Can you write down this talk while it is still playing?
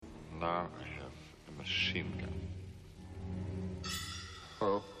Now I have a machine gun.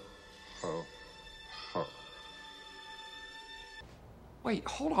 Ho, ho, ho. Wait,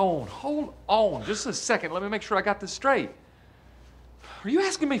 hold on. Just a second. Let me make sure I got this straight. Are you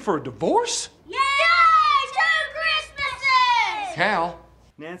asking me for a divorce? Yay! 2 Christmases! Cal?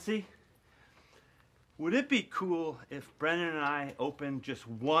 Nancy, would it be cool if Brennan and I opened just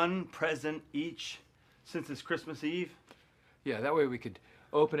one present each since it's Christmas Eve? Yeah, that way we could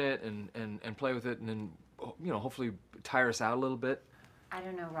open it and play with it and then, hopefully tire us out a little bit. I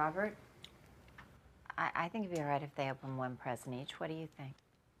don't know, Robert. I think it'd be all right if they open one present each. What do you think?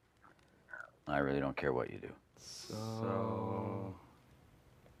 I really don't care what you do. So...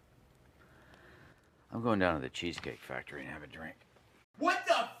 I'm going down to the Cheesecake Factory and have a drink. What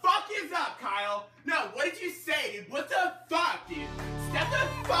the fuck is up, Kyle? No, what did you say, dude? What the fuck, dude? Step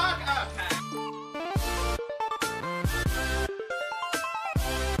the fuck up, Pat.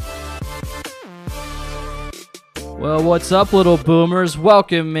 Well, what's up, little boomers?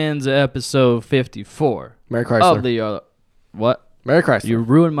 Welcome into episode 54. Merry Chrysler. Of the what? Merry Chrysler. You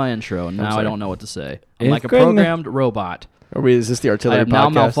ruined my intro, and now I sorry. don't know what to say. I'm It's like a good. programmed robot. Is this the I artillery am now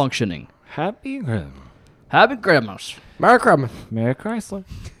podcast? malfunctioning. Happy Christmas. Happy Christmas. Merry Christmas. Merry Chrysler.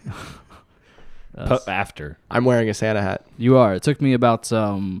 After. I'm wearing a Santa hat. You are. It took me about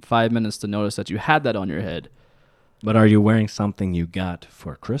 5 minutes to notice that you had that on your head. But are you wearing something you got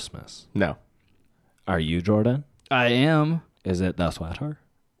for Christmas? No. Are you, Jordan? I am. Is it the sweater?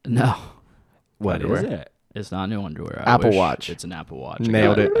 No. What Underwear. is it? It's not new underwear. I Apple wish. Watch. It's an Apple Watch.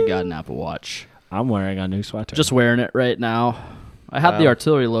 Nailed it. I got an Apple Watch. I'm wearing a new sweater. Just wearing it right now. I had the Wow.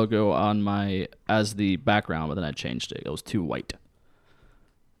 artillery logo on my as the background, but then I changed it. It was too white.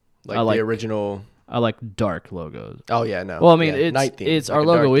 Like I like- the original. I like dark logos. Oh, yeah, no. Well, I mean, Yeah, night theme. it's Like our a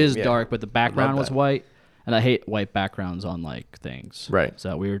dark logo theme, is yeah. dark, but the background was that. white, and I hate white backgrounds on like things. Right. Is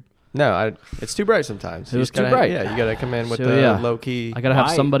that weird? No, it's too bright sometimes. It was just gotta- too bright. Yeah, you got to come in with So, the yeah. low key. I gotta have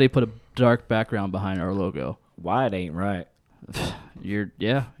White. somebody put a dark background behind our logo. White ain't right. You're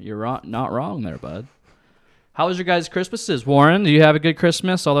not wrong there, bud. How was your guys' Christmases, Warren? Do you have a good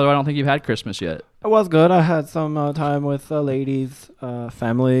Christmas? Although I don't think you've had Christmas yet. It was good. I had some time with the ladies'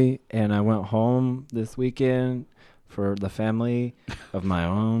 family, and I went home this weekend for the family of my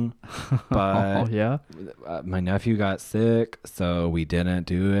own. But Oh yeah. my nephew got sick, so we didn't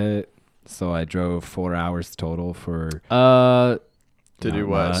do it. So I drove 4 hours total for to do not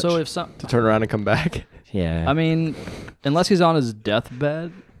what? much. So if some, To turn around and come back. yeah. I mean, unless he's on his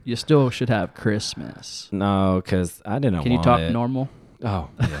deathbed, you still should have Christmas. No, because I didn't want it. Can you talk normal? Oh,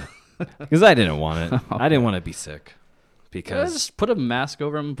 yeah. Because I didn't want it. I didn't want to be sick. Because Just put a mask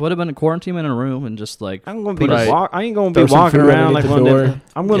over him, put him in a quarantine in a room, and just like I'm gonna be Right. I ain't gonna Throw be some walking food around like underneath one the of door. them.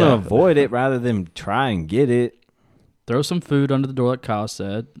 I'm gonna Yeah. avoid it rather than try and get it. throw some food under the door, like Kyle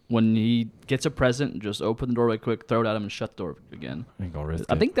said. When he gets a present, just open the door really quick, throw it at him, and shut the door again. I ain't gonna risk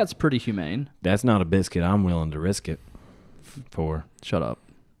I it. think that's pretty humane. That's not a biscuit I'm willing to risk it for. Shut up.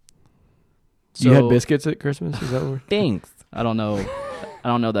 You had So, biscuits at Christmas? Is that what? Thanks. I don't know. I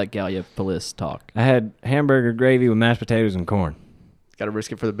don't know that Gallipolis talk. I had hamburger gravy with mashed potatoes and corn. Got to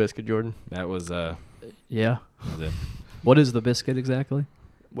risk it for the biscuit, Jordan. That was Yeah. it. What is the biscuit exactly?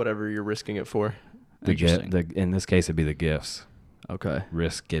 Whatever you're risking it for. Interesting. In this case, it'd be the gifts. Okay.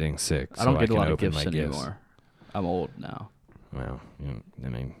 Risk getting sick. I don't so get a can lot of open gifts my anymore. I'm old now. Well, I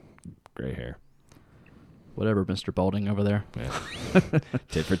mean, gray hair. Whatever, Mr. Balding over there. Yeah.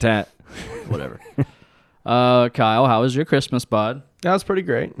 Tit for tat. Whatever. Kyle, how was your Christmas, bud? That was pretty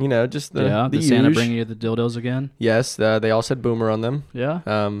great. You know, just the Yeah. the Did Santa huge. bring you the dildos again? Yes, they all said boomer on them. Yeah.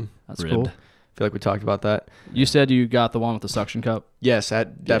 That's Ribbed. cool. I feel like we talked about that. You said you got the one with the suction cup. Yes, I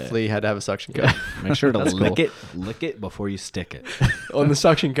definitely had to have a suction cup. Make sure to That's lick cool. lick it before you stick it. On the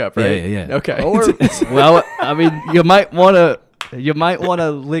suction cup, right? Yeah. Okay. Well, I mean, you might want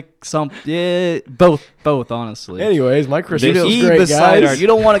to lick some. Yeah, both, honestly. Anyways, my Christmas You was don't- great, beside guys. her. You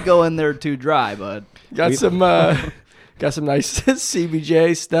don't want to go in there too dry, bud. got some nice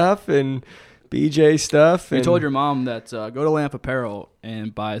CBJ stuff and BJ stuff. You and told your mom that go to Lamp Apparel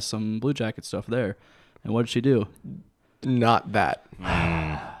and buy some Blue Jacket stuff there. And what did she do? not that.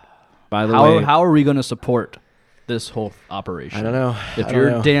 By the way, How are we going to support this whole operation? I don't know. If I don't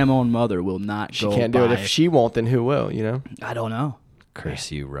your know. damn own mother will not She go can't do it. buy- If she won't, then who will? You know. I don't know.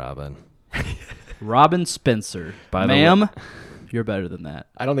 curse you, Robin. Robin Spencer. By the Ma'am, you're better than that.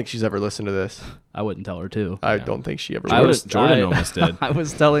 I don't think she's ever listened to this. I wouldn't tell her to. I don't think she ever. I will. was Jordan almost did. I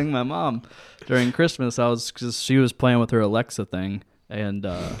was telling my mom during Christmas. Cause she was playing with her Alexa thing, and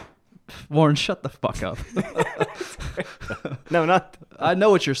Warren, shut the fuck up. No, not. I know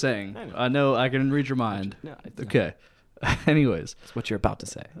what you're saying. I know. I can read your mind. Okay. Anyways. That's what you're about to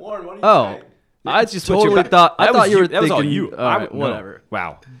say. Warren, what Oh. I just totally thought I thought you were That was all thinking you. All right, whatever.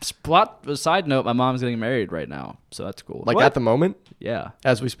 Wow. Side note, my mom's getting married right now, so that's cool. Like at the moment, Yeah,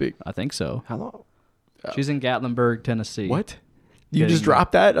 as we speak. I think so. How long? She's in Gatlinburg, Tennessee. What? You Getting- just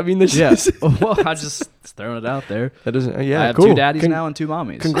dropped that? I mean, this Yeah. is Well, I just throwing it out there. that doesn't. Yeah, I have cool. 2 daddies now and 2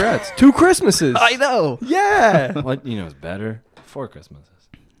 mommies. Congrats, 2 Christmases. I know. Yeah. What you know is better? 4 Christmases.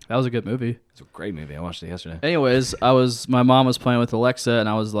 That was a good movie. It's a great movie. I watched it yesterday. Anyways, my mom was playing with Alexa, and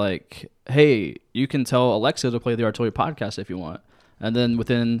I was like, "Hey, you can tell Alexa to play the Artillery podcast if you want." And then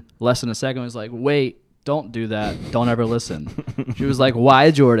within less than a second, I was like, "Wait, don't do that. Don't ever listen." She was like, "Why,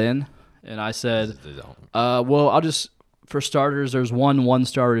 Jordan?" And I said, "Well, I'll just." For starters, there's one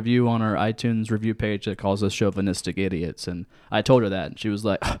star review on our iTunes review page that calls us chauvinistic idiots, and I told her that, and she was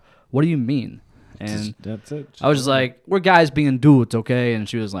like, "What do you mean?" And That's it. I was just like, "We're guys being dudes, okay?" And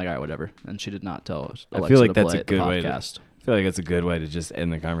she was like, "All right, whatever." And she did not tell us. I feel like that's play a good way to. podcast. I feel like it's a good way to just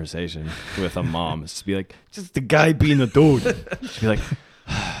end the conversation with a mom. Just be like, just the guy being a dude. Just be like,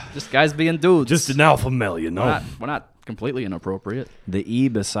 Just guys being dudes. just an alpha male, you know. We're not completely inappropriate. The E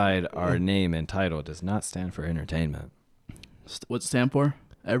beside our name and title does not stand for entertainment. What's it stand for?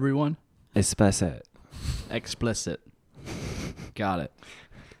 Everyone? Explicit. Explicit. Got it.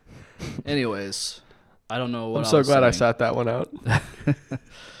 Anyways, I don't know what I'm so was glad I saying. sat that one out.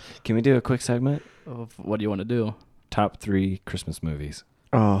 Can we do a quick segment? What do you want to do? Top 3 Christmas movies.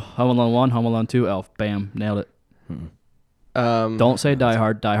 Oh. Home Alone 1, Home Alone 2, Elf. Bam. Nailed it. Don't say Die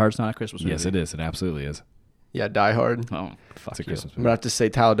Hard. Die Hard's not a Christmas movie. Yes, it is. It absolutely is. Yeah, Die Hard. Oh, fuck It's a you. Christmas I'm movie. gonna have to say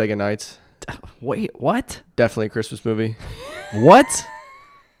Talladega Nights. Wait, what? Definitely a Christmas movie. What?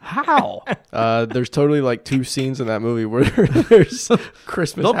 How? There's totally like 2 scenes in that movie where there's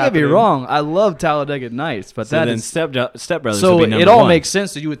Christmas. Don't get me happening. wrong. I love Talladega Nights, but So that then is Step Brothers so would be number it all 1. makes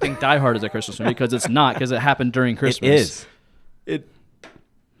sense that you would think Die Hard is a Christmas movie because it's not, because it happened during Christmas. It is.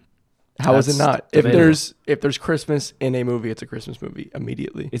 How is it That's not? debatable. If there's Christmas in a movie, it's a Christmas movie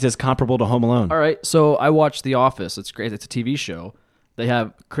immediately. It's as comparable to Home Alone. All right, so I watched The Office. It's great. It's a TV show. They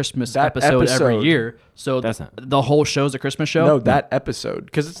have Christmas That episode every episode- year. So That's not- the whole show's a Christmas show. No, that episode,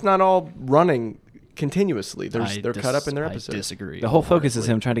 because it's not all running continuously. They're cut up in their I episodes. disagree. The whole focus is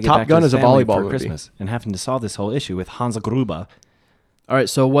him trying to get Top back Gun to his is a family volleyball for movie. Christmas and having to solve this whole issue with Hans Gruber. All right,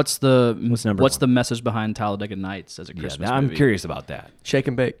 so what's the number 1? the message behind Talladega Nights as a Christmas I'm movie? curious about that. Shake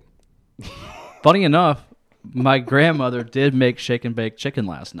and bake. Funny enough, my grandmother did make shake and bake chicken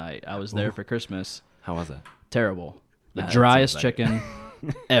last night. I was there for Christmas. How was that? Terrible. The That driest seems like chicken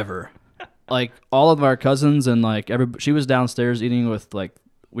ever. Like all of our cousins and like she was downstairs eating with like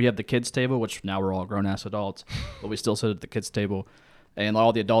we have the kids table, which now we're all grown ass adults, but we still sit at the kids table, and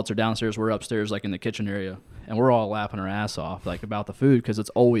all the adults are downstairs. We're upstairs like in the kitchen area, and we're all laughing our ass off like about the food because it's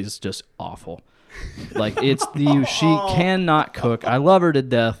always just awful. Like she cannot cook. I love her to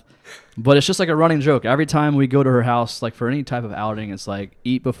death. But it's just like a running joke. Every time we go to her house, like for any type of outing, it's like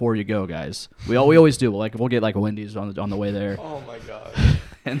eat before you go, guys. We always do. We'll get like a Wendy's on the way there. Oh my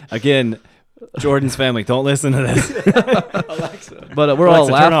god. Again, Jordan's family, don't listen to this. Alexa. But we're all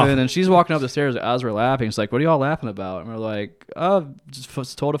Alexa, turn off. laughing, and she's walking up the stairs as we're laughing. She's like, "What are y'all laughing about?" And we're like, "Oh,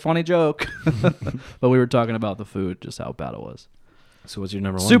 just told a funny joke." But we were talking about the food, just how bad it was. So what's your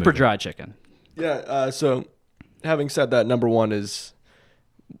number 1 Super movie? dry chicken. Yeah. So, having said that, number 1 is.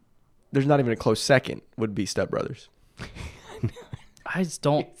 There's not even a close second. Would be Step Brothers. I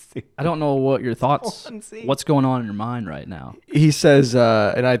don't know what your thoughts. What's going on in your mind right now? He says,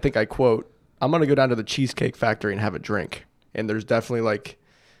 and I think I quote, "I'm gonna go down to the Cheesecake Factory and have a drink." And there's definitely like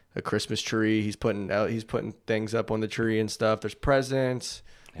a Christmas tree. He's putting things up on the tree and stuff. There's presents.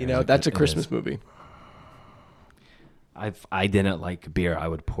 You know, that's a Christmas movie. If I didn't like beer, I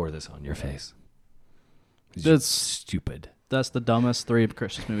would pour this on your face. It's That's stupid. That's the dumbest 3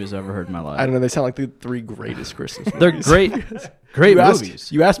 Christmas movies I've ever heard in my life. I don't know. They sound like the 3 greatest Christmas movies. They're great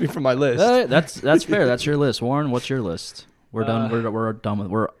movies. You asked me for my list. That's fair. That's your list, Warren. What's your list? We're done. We're done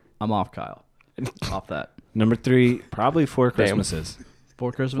with. I'm off, Kyle. Off that. Number 3, probably 4 Christmases.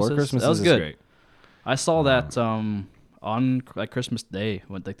 4 Christmases. 4 Christmases That was is good. great. I saw that on like Christmas Day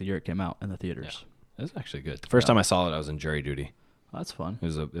when like the year it came out in the theaters. It was actually good. The first time I saw it, I was in jury duty. That's fun. It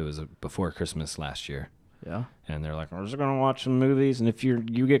was a before Christmas last year. Yeah. And they're like, we're just gonna watch some movies, and if you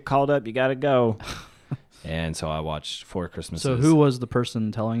get called up, you gotta go. And so I watched 4 Christmases. So who was the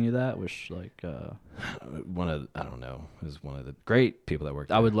person telling you that? Which like I don't know. It was one of the great people that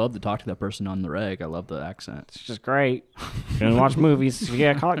worked I there. would love to talk to that person on the reg. I love the accent. It's just great. Gonna watch movies.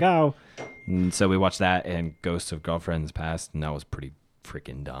 Yeah, call it go. And so we watched that and Ghosts of Girlfriends Past, and that was pretty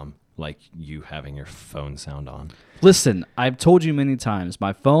freaking dumb. Like you having your phone sound on. Listen, I've told you many times,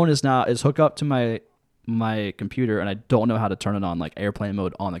 my phone is hooked up to my my computer and I don't know how to turn it on, like airplane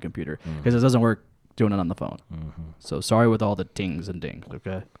mode on the computer, because it doesn't work doing it on the phone. So sorry with all the dings and dings.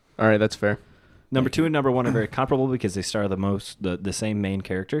 Okay. All right, that's fair. Number 2 and number 1 are very comparable because they star the same main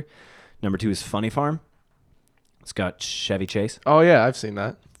character. Number 2 is Funny Farm. It's got Chevy Chase. Oh yeah, I've seen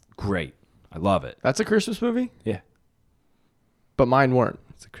that. Great. I love it. That's a Christmas movie, Yeah. but mine weren't.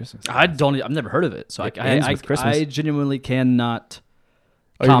 It's a Christmas. I've never heard of it, so It ends with Christmas. I genuinely cannot.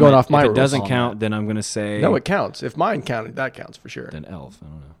 Oh, you're going off my If it rules. doesn't on count, then I'm going to say... No, it counts. If mine counted, that counts for sure. Then Elf. I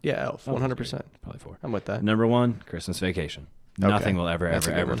don't know. Yeah, Elf, Elf is 100%. great. Probably 4. I'm with that. Number 1, Christmas Vacation. Okay. Nothing will ever That's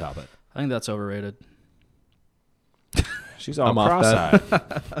a good one. top it. I think that's overrated. She's all I'm off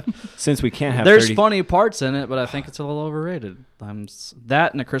cross-eyed. Since we can't have There's 30 funny parts in it, but I think it's a little overrated.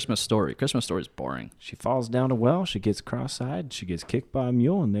 That and A Christmas Story. Christmas Story is boring. She falls down a well, she gets cross-eyed, she gets kicked by a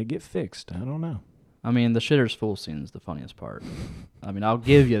mule, and they get fixed. I don't know. I mean, the shitter's full scene is the funniest part. I mean, I'll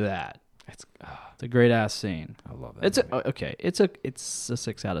give you that. It's a great ass scene. I love that. It's a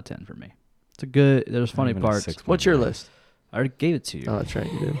 6 out of 10 for me. It's a good. There's funny even a parts. 6. What's your list? I already gave it to you. Oh, that's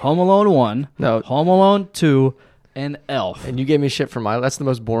right, you did. Home Alone 1. No. Home Alone 2, and Elf. And you gave me shit for mine. That's the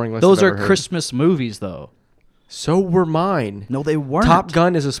most boring list Those I've are ever heard. Christmas movies, though. So were mine. No, they weren't. Top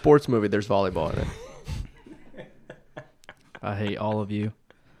Gun is a sports movie. There's volleyball in it. I hate all of you.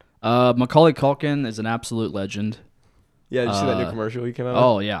 Macaulay Culkin is an absolute legend. Yeah, did you see that new commercial he came out with?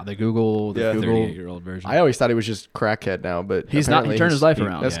 Oh yeah, the Google 38-year-old version. I always thought he was just crackhead now, but He's not. He apparently turned his life he-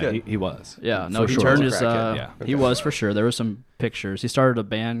 around. That's Yeah, good. he was. Yeah, no, For he sure. turned He's his. a crackhead, yeah. He was for sure. There was some pictures. He started a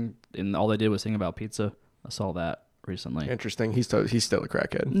band, and all they did was sing about pizza. I saw that recently. Interesting. He's still a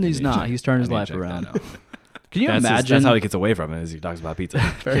crackhead. He's not. He's turned his I need life to check that around. out. Can you That's imagine? that's how he gets away from it, is he talks about pizza.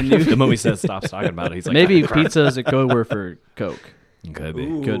 Can you- The moment he says stops talking about it, he's like, Maybe "Ah, crap." pizza is a code word for Coke. Could be.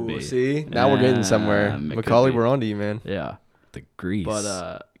 Could be. See, now we're getting somewhere. it could Macaulay, be. we're on to you, man. Yeah, The grease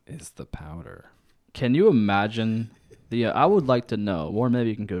but is the powder. can you imagine the? I would like to know, or maybe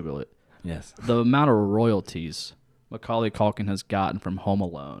you can Google it. Yes. The amount of royalties Macaulay Culkin has gotten from Home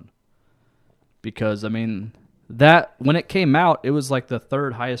Alone. Because I mean, that when it came out, it was like the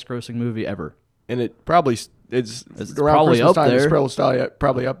 3rd highest grossing movie ever. And it probably it's around probably Christmas up time. It's there.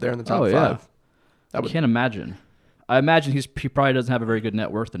 probably up there in the top Oh, yeah. 5. That I would, can't imagine. I imagine he probably doesn't have a very good net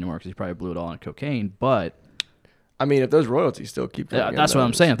worth anymore because he probably blew it all on cocaine. But I mean, if those royalties still keep coming in, that's what though,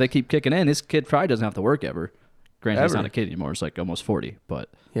 I'm saying. If they keep kicking in, this kid probably doesn't have to work ever. Granted, he's Ever. not a kid anymore. He's like almost 40. But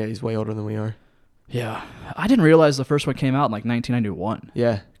Yeah, he's way older than we are. yeah, I didn't realize the first one came out in like 1991.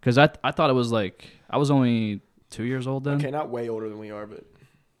 Yeah. Because I thought it was like I was only 2 years old then. Okay, not way older than we are, but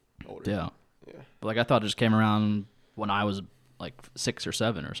older. Yeah. Yeah. But like I thought it just came around when I was like 6 or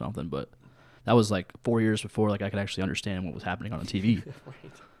 7 or something, but that was like 4 years before like I could actually understand what was happening on the TV.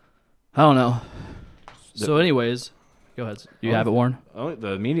 I don't know. So anyways, go ahead. You have it, Warren?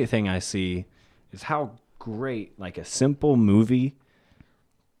 The immediate thing I see is how great, like a simple movie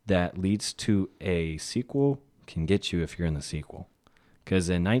that leads to a sequel can get you if you're in the sequel. Because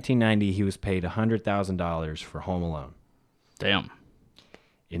in 1990, he was paid $100,000 for Home Alone. Damn.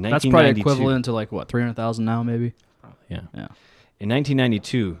 In That's probably 1992 equivalent to like what, 300,000 now maybe? Yeah. Yeah. In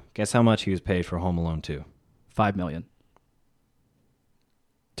 1992, guess how much he was paid for Home Alone 2? 5 million.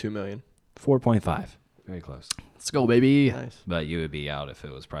 2 million. 4.5. Very close. Let's go, baby. Nice. But you would be out if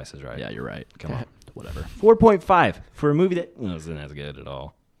it was Price is Right. Yeah, you're right. Come on. Whatever. 4.5 for a movie that wasn't as good at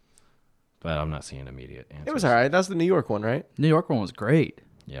all. But I'm not seeing immediate answers. It was all right. That's the New York one, right? New York one was great.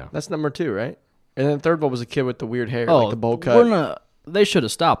 Yeah. That's number 2, right? And then the third one was a kid with the weird hair, Oh, like the bowl cut. They should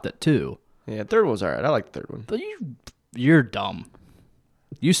have stopped it too. Yeah, third one was all right. I like the third one. But you're dumb.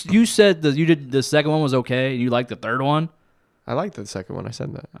 You said that you did the second one was okay, and you liked the third one. I liked the second one. I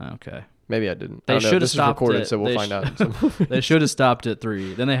said that. Okay. Maybe I didn't. They I don't know. should have This is stopped recorded, it. so we'll They find out. They should have stopped at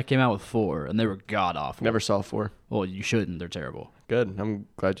 3. Then they came out with 4, and they were god awful. Never saw 4. Well, you shouldn't. They're terrible. Good. I'm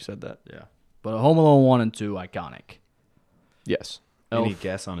glad you said that. Yeah. But Home Alone 1 and 2, iconic. Yes. Any Elf.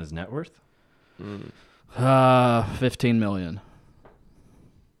 guess on his net worth? 15 million.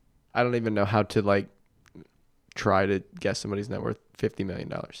 I don't even know how to like try to guess somebody's net worth. $50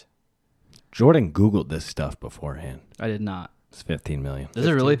 million. Jordan Googled this stuff beforehand. I did not. It's 15 million. Is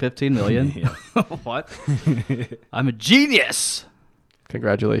it really 15 million? Yeah. What? I'm a genius.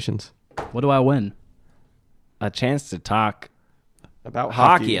 Congratulations. What do I win? A chance to talk About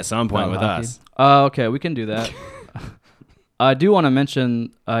hockey at some point About with hockey? us. Okay, we can do that. I do want to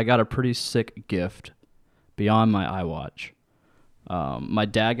mention I got a pretty sick gift beyond my iWatch. My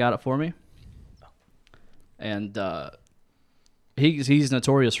dad got it for me, and he's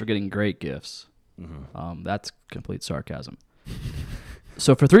notorious for getting great gifts. That's complete sarcasm.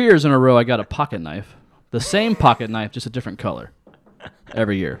 So for 3 years in a row, I got a pocket knife, the same pocket knife, just a different color.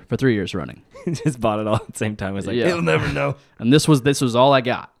 every year for 3 years running. Just bought it all at the same time. I was like, Yeah. he'll never know. And this was all I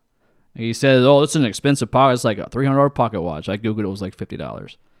got. He said, "Oh, it's an expensive pocket. It's like a $300 pocket watch." I googled it; was like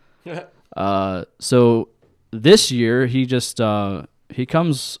 $50. So this year he just he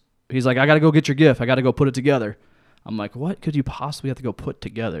comes. He's like, "I got to go get your gift. I got to go put it together." I'm like, "What could you possibly have to go put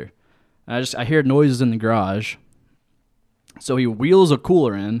together?" And I hear noises in the garage. So he wheels a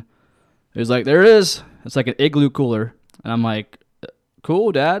cooler in. He's like, "There it is. It's like an igloo cooler." And I'm like,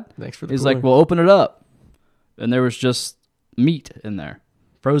 "Cool, Dad." Thanks for the He's cooler. like, "Well, open it up." And there was just meat in there.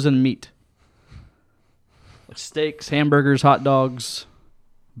 Frozen meat. Like steaks, hamburgers, hot dogs,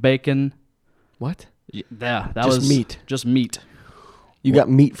 bacon. What? Yeah, that Just was meat. Just meat. You got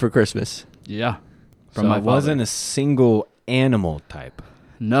meat for Christmas. Yeah. So it wasn't a single animal type.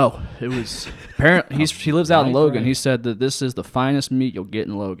 No, it was apparently he lives out in Right, Logan. right. He said that this is the finest meat you'll get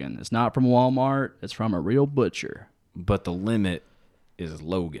in Logan. It's not from Walmart. It's from a real butcher. But the limit is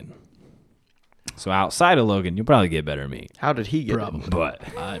Logan. So outside of Logan, you'll probably get better meat. How did he get Probably. it? But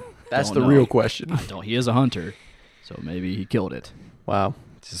That's don't the know. real question. I don't. He is a hunter, so maybe he killed it. Wow.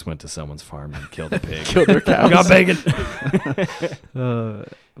 just went to someone's farm and killed a pig. Killed their cows. Got bacon. But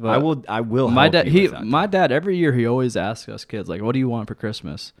I will. my help dad, you with that. my dad, every year he always asks us kids like, "What do you want for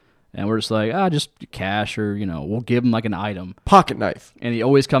Christmas?" And we're just like, just cash, or we'll give him like an item. Pocket knife. And he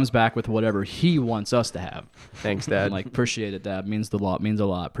always comes back with whatever he wants us to have. Thanks, Dad. I'm like, appreciate it, Dad. Means a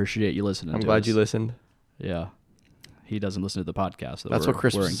lot. Appreciate you listening. I'm to glad us. you listened. Yeah. He doesn't listen to the podcast. So That's we're- what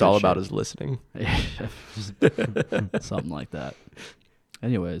Christmas we're in is all good about, shape. is listening. Something like that.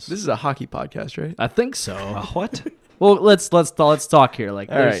 Anyways, This is a hockey podcast, right? I think so. What? Well, let's talk here. Like,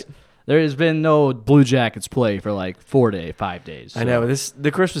 All there's- right. there has been no Blue Jackets play for like 5 days. I know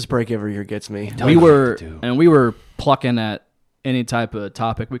the Christmas break every year gets me. we were plucking at any type of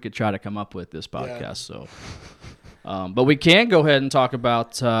topic we could try to come up with this podcast. So, but we can go ahead and talk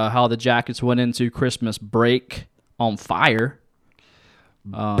about how the Jackets went into Christmas break on fire.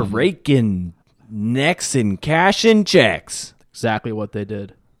 Breaking necks and cashing checks. Exactly what they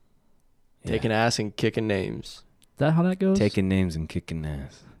did. Taking ass and kicking names. Is that how that goes? Taking names and kicking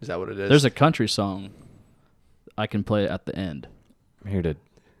ass. Is that what it is? There's a country song I can play at the end. I'm here to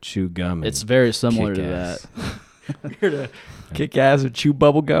chew gum. And It's very similar kick to ass. that. here to kick ass and chew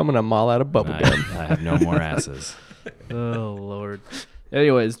bubble gum, and I'm all out of bubble gum. I have no more asses. Oh Lord.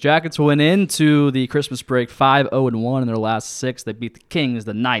 Anyways, Jackets went into the Christmas break 5-0-1 in their last 6. They beat the Kings,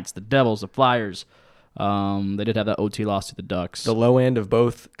 the Knights, the Devils, the Flyers. They did have that OT loss to the Ducks. The low end of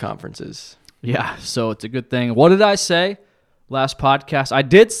both conferences. Yeah, so it's a good thing. What did I say last podcast? I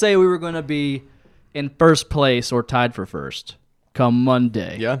did say we were going to be in first place or tied for first come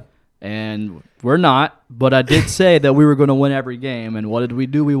Monday. Yeah. And we're not, but I did say that we were going to win every game. And what did we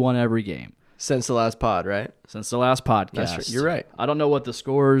do? We won every game. Since the last pod, right? Since the last podcast. That's right. You're right. I don't know what the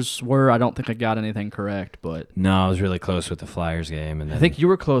scores were. I don't think I got anything correct, but No, I was really close with the Flyers game, and then I think you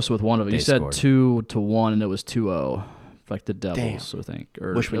were close with one of them. You They said scored. 2-1, and it was 2-0, like the Devils, I think.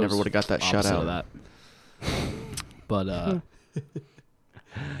 Or Wish we it never was would've got that opposite shutout. of that. But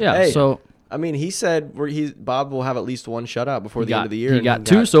yeah. Hey, So I mean, he said Bob will have at least one shutout before the end of the year. He and got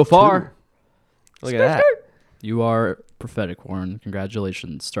 2 so far. Look at that. You are prophetic, Warren.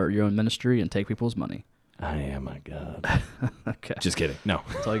 Congratulations. Start your own ministry and take people's money. I am my God. Okay. Just kidding. No.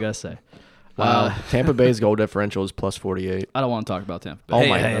 That's all you gotta say. Wow. Tampa Bay's goal differential is plus 48. I don't want to talk about Tampa Bay. Oh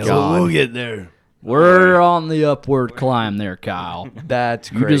my God. We'll get there. We're on the upward climb there, Kyle.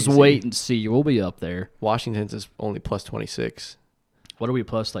 That's You crazy. just wait and see. We'll be up there. Washington's is only plus 26. What are we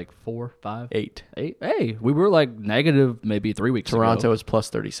plus, like 4, 5, 8. 8? Hey, we were like negative maybe 3 weeks Toronto ago. is plus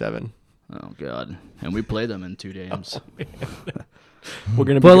 37. Oh, God. And we played them in 2 games. We're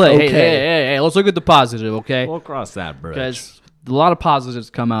going to be But okay. hey, let's look at the positive, okay? We'll cross that bridge. Because a lot of positives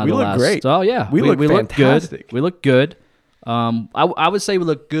come out We of the look last. great. Oh, yeah. We look look fantastic. good. We look good. I would say we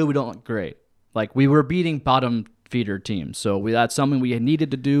look good. We don't look great. Like, we were beating bottom feeder teams. So that's something we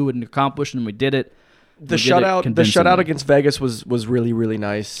needed to do and accomplish, and we did it. The We did it shutout convincingly. against Vegas was really, really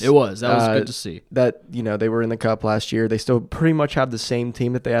nice. It was. That was good to see. That, they were in the cup last year. They still pretty much have the same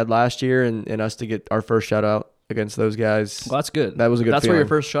team that they had last year, and us to get our first shutout against those guys. Well, that's good. That was a good That's where your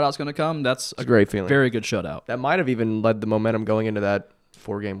feeling. first shutout's going to come. That's a great feeling. Very good shutout. That might have even led the momentum going into that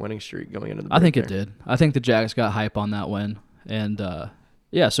 4-game winning streak going into the I think break it there. did. I think the Jags got hype on that win. And,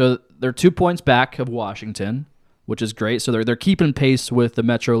 so they're 2 points back of Washington, which is great. So they're keeping pace with the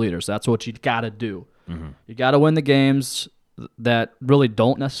Metro leaders. That's what you got to do. Mm-hmm. You got to win the games that really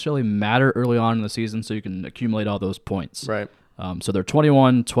don't necessarily matter early on in the season so you can accumulate all those points. Right. So they're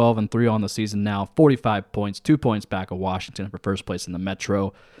 21, 12, and 3 on the season now, 45 points, 2 points back of Washington for first place in the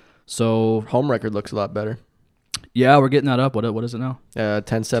Metro. So Home record looks a lot better. Yeah, we're getting that up. What is it now?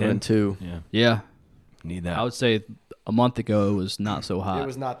 10, 7, and 2. Yeah. Yeah. Need that. I would say a month ago it was not so hot. It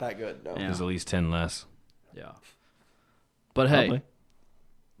was not that good. No. Yeah. There's at least 10 less. Yeah. But hey,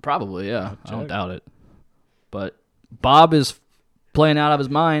 probably, yeah. I don't check. doubt it. But Bob is playing out of his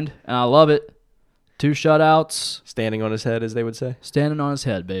mind, and I love it. 2 shutouts. Standing on his head, as they would say. Standing on his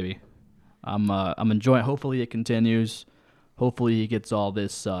head, baby. I'm enjoying. Hopefully it continues. Hopefully he gets all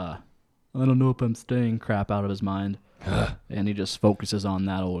this I don't know if I'm staying crap out of his mind. And he just focuses on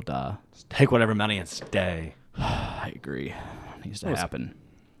that old Take whatever money and stay. I agree. Needs to happen.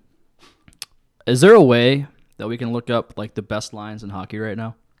 Is there a way that we can look up like the best lines in hockey right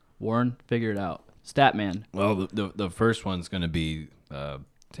now? Warren, figure it out. Statman. Well, the first one's going to be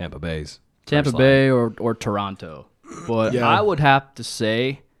Tampa Bay's. Tampa first Bay or Toronto. But Yeah. I would have to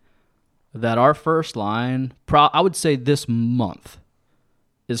say that our first line, I would say this month,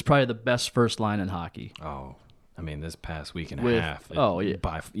 is probably the best first line in hockey. line. Oh, I mean, this past week and a With, half.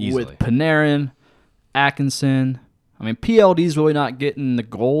 With Easily. Panarin, Atkinson. I mean, PLD's really not getting the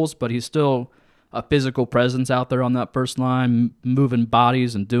goals, but he's still a physical presence out there on that first line, moving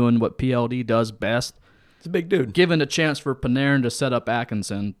bodies and doing what PLD does best. He's a big dude. Given a chance for Panarin to set up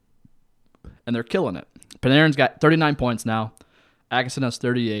Atkinson, and they're killing it. Panarin's got 39 points now. Atkinson has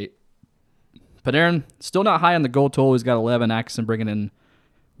 38. Panarin still not high on the goal total. He's got 11. Atkinson bringing in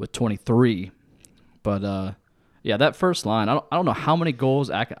with 23. But yeah, that first line. I don't know how many goals.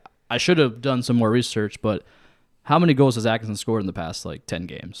 I should have done some more research, but how many goals has Atkinson scored in the past 10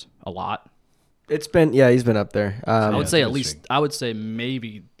 games? A lot. He's been up there. I would say at least. I would say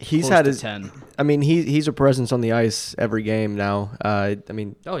maybe. He's close had to his 10. I mean, he's a presence on the ice every game now. I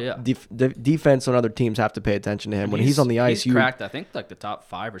mean, Oh yeah. defense on other teams have to pay attention to him. When he's on the ice, he's cracked. I think the top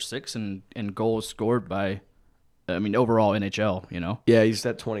 5 or 6 in goals scored by. I mean, overall NHL. Yeah, he's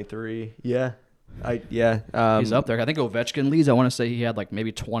at 23. Yeah, He's up there. I think Ovechkin leads. I want to say he had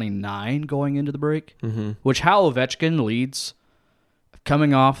maybe 29 going into the break. Mm-hmm. Which how Ovechkin leads,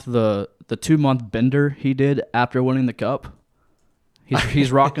 coming off the 2-month bender he did after winning the cup.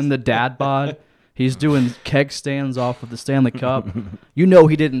 He's rocking the dad bod. He's doing keg stands off of the Stanley Cup. He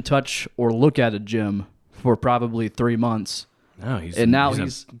didn't touch or look at a gym for probably 3 months. No, he's in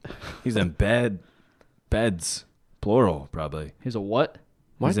beds, plural, probably. He's a what?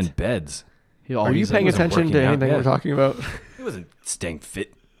 He's in beds. Are you paying attention to anything we're talking about? He wasn't staying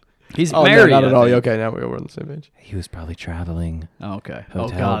fit. He's Oh, married. no, not at all. I think. Okay, now we're on the same page. He was probably traveling. Oh, okay.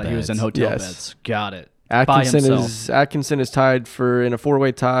 Hotel God, he was in beds. hotel Yes. beds. Got it. By Atkinson himself. is tied in a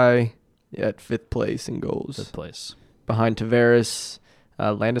 4-way tie at 5th place in goals, Fifth place. behind Tavares,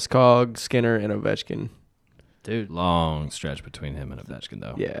 Landeskog, Skinner, and Ovechkin. Dude, Long stretch between him and Ovechkin,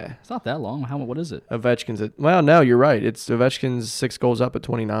 though. Yeah, it's not that long. What is it? Ovechkin's no, you're right. It's Ovechkin's 6 goals up at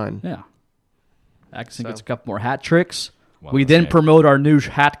 29. Yeah. Atkinson gets a couple more hat tricks. Well, We then promote our new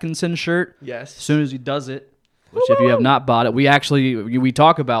Hatkinson shirt. Yes. As soon as he does it, which if you have not bought it, we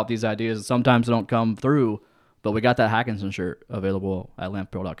talk about these ideas and sometimes they don't come through, but we got that Hatkinson shirt available at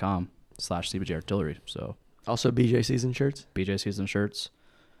lampro.com/CBJ Artillery. So Also BJ season shirts. BJ season shirts.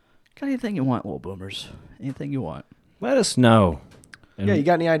 Got anything you want, little boomers? Anything you want? Let us know. And Yeah, you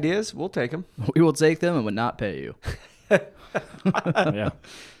got any ideas? We'll take them. We will take them and would not pay you. yeah.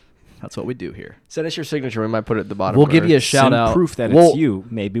 That's what we do here. Send us your signature. We might put it at the bottom. We'll give you a shout Send out. proof that We'll- it's you.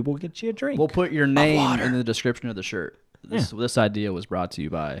 Maybe we'll get you a drink. We'll put your name in the description of the shirt. This idea was brought to you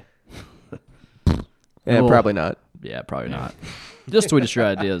by. Yeah, probably not. Yeah, probably not. Just tweet us your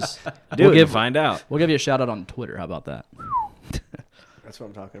ideas. Find out. We'll give you a shout out on Twitter. How about that? That's what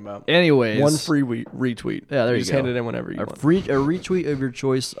I'm talking about. Anyways, One free retweet. Yeah, there you just go. hand it in whenever you want. a retweet of your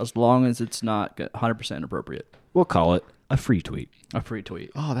choice, as long as it's not 100% inappropriate. We'll call it a free tweet. A free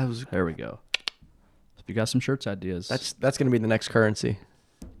tweet. Oh, that was. There we go. If you got some shirts ideas, That's going to be the next currency.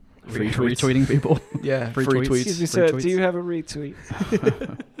 retweeting people. Yeah, Free free tweets. tweets. Excuse me, Free sir. tweets. Do you have a retweet?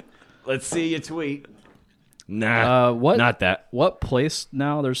 Let's see you tweet. Nah, what? Not that. What place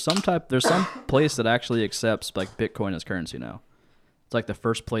now? There's some place that actually accepts Bitcoin as currency now. It's the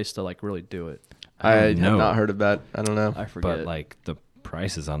first place to really do it. I have know. not heard of that. I don't know. I forget. But the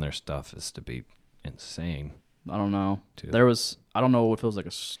prices on their stuff is to be insane. I don't know. Dude. There was. I don't know if it was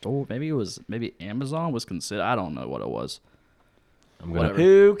a store. Maybe Amazon was considered. I don't know what it was. Whatever.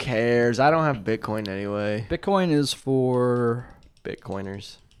 Who cares? I don't have Bitcoin anyway. Bitcoin is for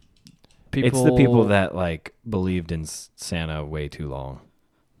Bitcoiners. people. It's the people that believed in Santa way too long.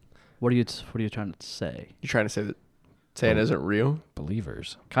 What are you trying to say? You're trying to say that Santa isn't real?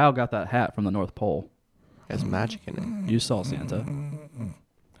 Believers. Kyle got that hat from the North Pole. It has magic in it. You saw Santa.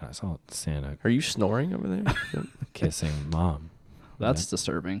 I saw Santa Are you snoring over there? kissing mom. That's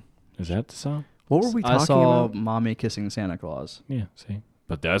disturbing. Is that the song? What were we talking I saw about? mommy kissing Santa Claus. Yeah, see?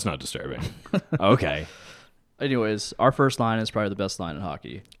 But that's not disturbing. Okay. Anyways, our first line is probably the best line in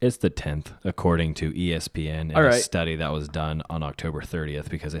hockey. It's the 10th, according to ESPN, in All a right. study that was done on October 30th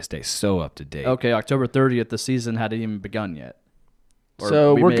because they stay so up to date. Okay, October 30th, the season hadn't even begun yet. Or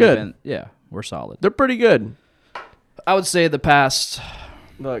So we we're may have good. been- yeah, we're solid. They're pretty good. I would say the past.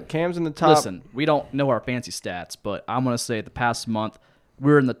 Look, Cam's in the top. Listen, we don't know our fancy stats, but I'm going to say the past month,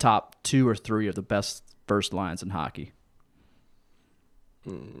 we're in the top 2 or 3 of the best first lines in hockey.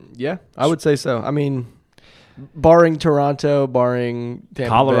 Yeah, I would say so. I mean, barring Toronto, barring Tampa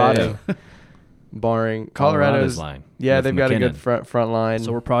Colorado. Bay, barring Colorado's Colorado's line. Yeah, with they've got a good McKinnon. front line.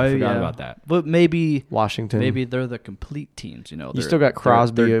 So we're probably forgot about that. But maybe Washington. they're the complete teams. You know, You They're- still got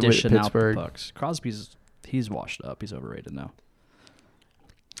Crosby They're with dishing out the Pittsburgh. pucks. Crosby's he's washed up. He's overrated now.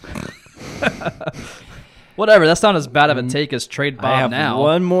 Whatever. That's not as bad of a take as trade I Bob have now.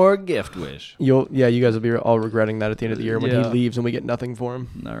 one more gift wish. You guys will be all regretting that at the end of the year when he Yeah. leaves and we get nothing for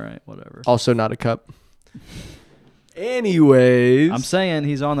him. All right, whatever. Also, not a cup. Anyways, I'm saying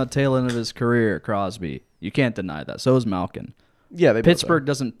he's on the tail end of his career, Crosby. You can't deny that. So is Malkin. yeah, they both Pittsburgh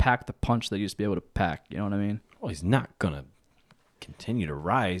doesn't pack the punch they used to be able to pack. You know what I mean? Well, he's not going to continue to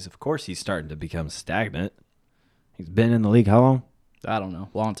rise. Of course, he's starting to become stagnant. He's been in the league how long? I don't know.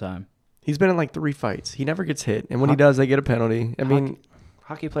 Long time. He's been in like 3 fights. He never gets hit, and when he does, they get a penalty. I mean,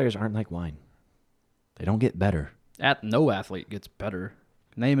 Hockey players aren't like wine. They don't get better. No athlete gets better.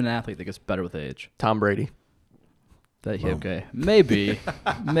 Name an athlete that gets better with age. Tom Brady, Okay, maybe,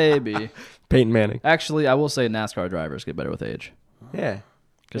 maybe. Peyton Manning, Actually, I will say NASCAR drivers get better with age yeah,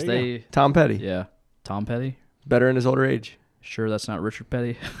 because There you they. Tom Petty, Yeah, Tom Petty. better in his older age. Sure, that's not Richard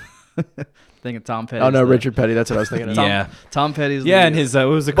Petty. Thinking Tom Petty. Oh no, Richard Petty. That's what I was thinking. of. Yeah. Tom Petty's. Yeah, the- and his what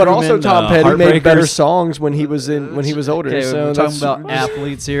was the But also, crewman, Tom Petty made better Heartbreakers? songs when he was older. Okay, so we're talking that's- about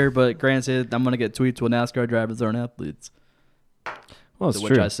athletes here, but granted, I'm gonna get tweets with NASCAR drivers aren't athletes. Well, it's To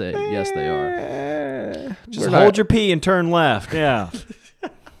which true. I say, yes, they are. Just We're hold not- your pee and turn left. Yeah.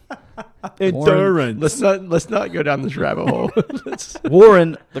 Warren, Let's not go down this rabbit hole.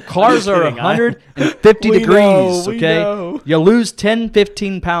 Warren, the cars are kidding. 150 We degrees, know, we okay? know. You lose 10,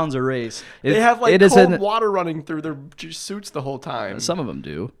 15 pounds a race. They have like it is cold an- water running through their suits the whole time. Some of them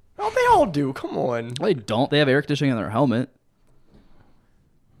do. Oh, they all do. Come on. They don't. They have air conditioning in their helmet.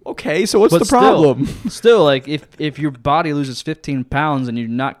 Okay, so what's But the problem? Still, like if your body loses 15 pounds and you're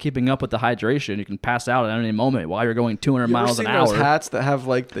not keeping up with the hydration, you can pass out at any moment while you're going 200 You ever miles seen an those hour. hats that have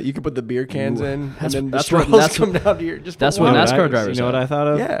like that you can put the beer cans in, That's- and then that's the what- straws that's come what- down to your. Just that's put what water. NASCAR drivers You know what have. I thought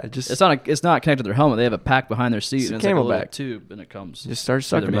of? Yeah, just It's not connected to their helmet. They have a pack behind their seat, It's a and it's like a little Camelback. tube, and it comes. just start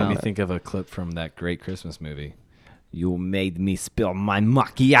through their sucking Made on me mouth. it. think of a clip from that great Christmas movie. You made me spill my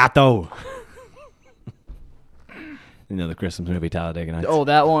macchiato. You know the Christmas movie Talladega Nights. Oh,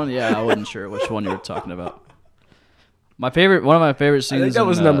 that one? Yeah, I wasn't sure which one you were talking about. One of my favorite I scenes. think that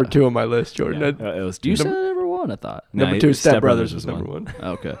was in, number 2 on my list, Jordan. Yeah, That- it was You two. said number 1, I thought. No, number 2, Step Step Brothers Brothers was was number 1.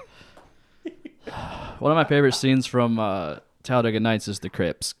 Okay. One of my favorite scenes from Talladega Nights is the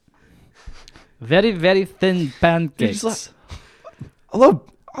Crips. Very, very thin pancakes. I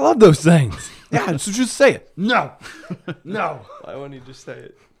love those things. Yeah, so just say it. No. No. Why wouldn't you just say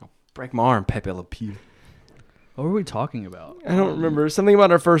it? Break my arm, Pepe Le Pew. What were we talking about? I don't remember something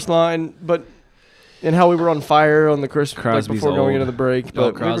about our first line, but and how we were on fire on the Christmas like Crosby's before going old. into the break. Oh, But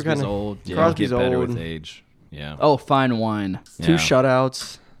we were Crosby's kinda, old. Yeah. Crosby's Get better old. with age. Yeah. Oh, fine wine. 2 Yeah.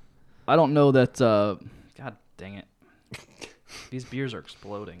 shutouts. I don't know that. God dang it. These beers are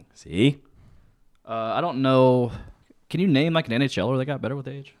exploding. See? I don't know. Can you name like an NHLer that got better with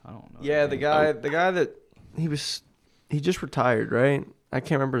age? I don't know. Yeah, the guy that he just retired, right? I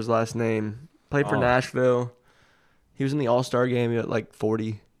can't remember his last name. Played for Oh. Nashville. He was in the All-Star game at like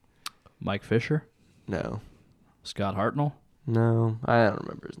 40. Mike Fisher, No. Scott Hartnell. No, I don't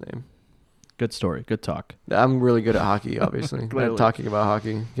remember his name. Good story. Good talk. I'm really good at hockey, obviously. Clearly. Talking about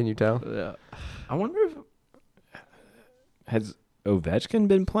hockey, can you tell? Yeah. I wonder if has Ovechkin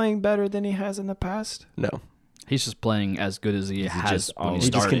been playing better than he has in the past? No. He's just playing as good as he has just when he always- He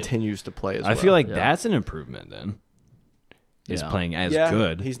just started. continues to play as I well. feel like yeah. that's an improvement then. Is Yeah. playing as Yeah,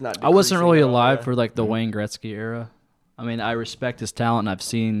 good. He's not. I wasn't decreasing really at all, alive yeah. for like the Wayne Gretzky era. I mean, I respect his talent, and I've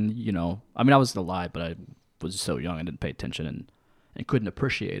seen, I mean, I was alive, but I was so young I didn't pay attention and couldn't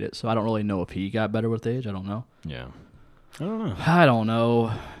appreciate it. So I don't really know if he got better with age. I don't know. Yeah. I don't know. I don't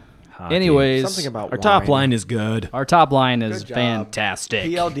know. Hockey. Anyways, Something about Our top wine. line is good. our top line is Good job. fantastic.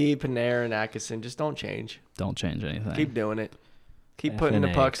 PLD, Panarin, Atkinson, just don't change. Don't change anything. Keep doing it. Keep putting the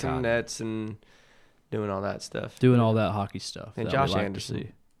FNA, pucks in Cotton. nets and doing all that stuff. doing all that hockey stuff. And that Josh we like to Anderson.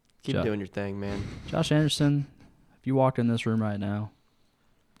 see. Keep Jo- doing your thing, man. Josh Anderson, if you walk in this room right now,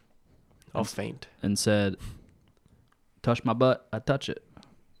 I'll faint. and said, "Touch my butt, I touch it."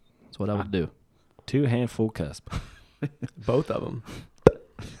 That's what I would do. 2 handful cusp. Both of them.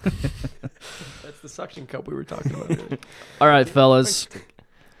 That's the suction cup we were talking about. All right, fellas.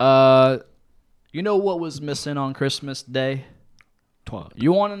 You know what was missing on Christmas Day? Twat.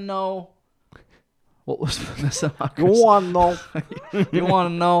 You want to know what was missing on You Christmas? want to know? You want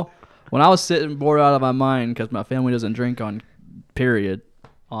to know? When I was sitting bored out of my mind because my family doesn't drink on period.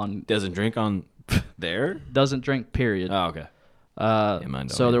 Doesn't drink on there? Doesn't drink period. Oh, okay. So mine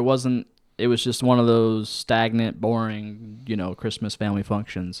don't either. there wasn't. It was just one of those stagnant, boring, Christmas family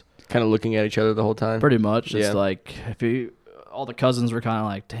functions. Kind of looking at each other the whole time. Pretty much. Yeah. It's like all the cousins were kind of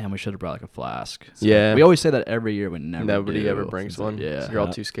like, "Damn, we should have brought like a flask." So Yeah. we always say that every year. We never. Nobody do. ever brings one. Yeah, You're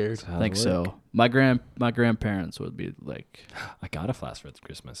all too scared. I think so. My grandparents would be like, I got a flask for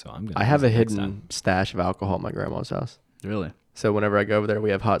Christmas, so I'm gonna. I have use a it next hidden time. stash of alcohol at my grandma's house. "Really So whenever I go over there,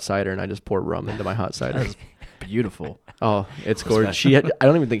 we have hot cider, and I just pour rum into my hot cider. beautiful." Oh, it's gorgeous. I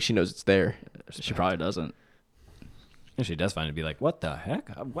don't even think she knows it's there. She probably doesn't. If she does find it, be like, "What the heck?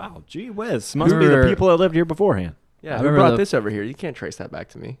 Wow, gee whiz, must be the Remember- people that lived here beforehand." Yeah, I who remember brought the- this over here? You can't trace that back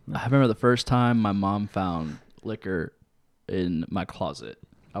to me. I remember the first time my mom found liquor in my closet.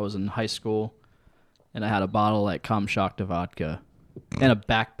 I was in high school, and I had a bottle like Kamshakta vodka and a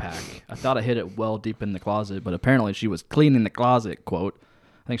backpack. I thought I hid it well deep in the closet, but apparently she was cleaning the closet. Quote.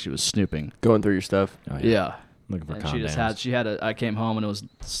 I think she was snooping. Going through your stuff. Oh, Yeah. Looking for And condoms. she had I came home and it was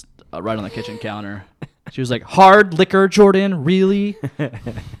right on the kitchen counter. She was like, "Hard liquor, Jordan? Really?"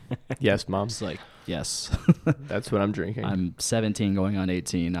 Yes, Mom. It's like, yes. That's what I'm drinking. I'm 17 going on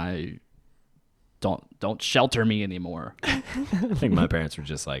 18. I don't shelter me anymore. I think my parents were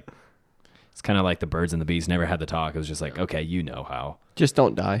just like, it's kind of like the birds and the bees never had the talk. It was just like, okay, you know how. Just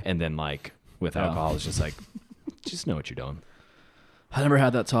don't die. And then like with Yeah. alcohol, it's just like, just know what you're doing. I never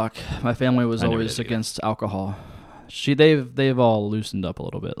had that talk. My family was I never always did either. against alcohol. They've all loosened up a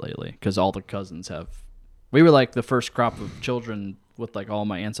little bit lately because all the cousins have. We were like the first crop of children with like all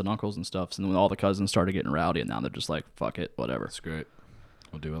my aunts and uncles and stuff, and then all the cousins started getting rowdy, and now they're just like, "Fuck it, whatever." Screw it.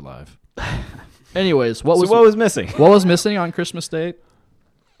 We'll do it live. Anyways, what So was what was missing? What was missing on Christmas Day?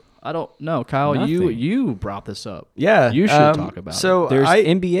 I don't know, Kyle. Nothing. You brought this up. Yeah. You should talk about so it. There's I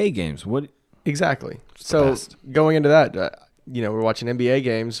NBA games. What? exactly. the So best. going into that, we're watching NBA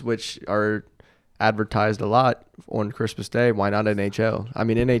games, which are advertised a lot on Christmas Day. Why not NHL? I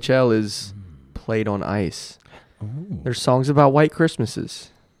mean, NHL is played on ice. There's songs about white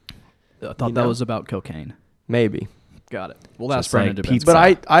Christmases. I thought that was about cocaine. Maybe. Got it. Well, that's Just like Brandon pizza. But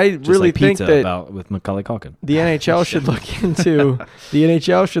I Just really like think pizza that about with Macaulay Culkin. the NHL should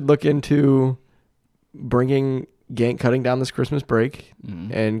look into bringing cutting down this Christmas break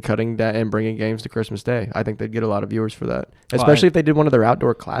and cutting that and bringing games to Christmas Day. I think they'd get a lot of viewers for that, especially if they did one of their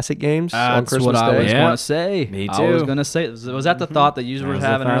outdoor classic games on That's Christmas what I Day. was Yeah. going to say. Me I was too. going to say. Was that the thought that you were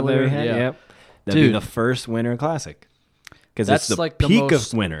having earlier? Yeah. Yep. That'd Dude. be the first winter classic. Because That's it's the like peak the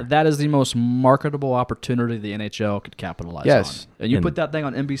most, of winter. That is the most marketable opportunity the NHL could capitalize Yes. on. And you And- put that thing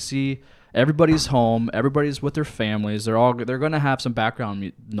on NBC. Everybody's home. Everybody's with their families. They're going to have some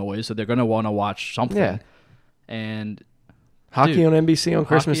background noise, so they're going to want to watch something. Yeah. And Hockey Dude, on NBC on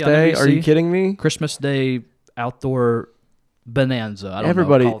Christmas hockey on Day? Are you NBC? kidding me? Christmas Day outdoor bonanza. I don't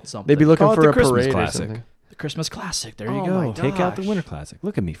Everybody, know. Call it something. they'd be looking Call it for the a Christmas parade classic. or something. The Christmas Classic. There Oh you my go. God. Take out the Gosh. winter classic.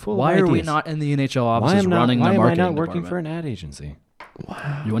 Look at me, full Why of are we ideas. not in the NHL Why offices am running not, the why am I marketing not working department? for an ad agency?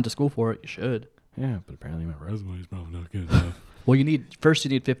 You went to school for it. You should. Yeah, but apparently my resume is probably not good enough. Well, you need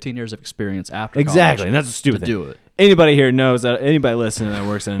 15 years of experience after Exactly, college and that's a stupid to thing. do it. Anybody here knows that anybody listening that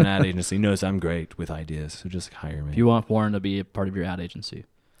works in an ad agency knows I'm great with ideas, so just hire me. If you want Warren to be a part of your ad agency,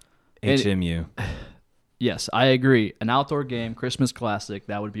 HMU. yes, I agree. An outdoor game, Christmas classic,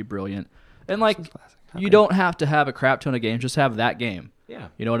 that would be brilliant. And like, classic. you Okay. don't have to have a crap ton of games. Just have that game. Yeah.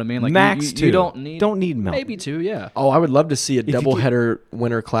 You know what I mean? Like Max you two. don't need milk. maybe 2. Yeah. Oh, I would love to see a you doubleheader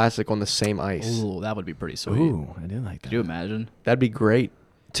winter classic on the same ice. Ooh, that would be pretty sweet. Ooh, I did like that. Could you imagine? That'd be great.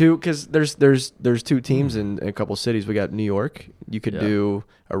 Because there's 2 teams in a couple cities. We got New York. You could Yeah. do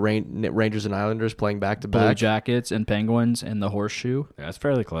a Rangers and Islanders playing back to Blue back. Jackets and Penguins and the Horseshoe. Yeah, that's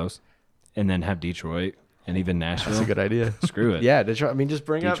fairly close. And then have Detroit and even Nashville. That's a good idea. Screw it. Yeah, Detroit. I mean, just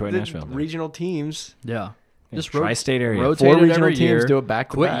bring Detroit, up the Nashville, dude. regional teams. Yeah. Just tri-state area. rotate 4 it regional every teams year. do it back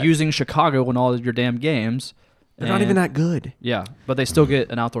to Quit back. using Chicago in all of your damn games. They're not even that good. Yeah, but they still get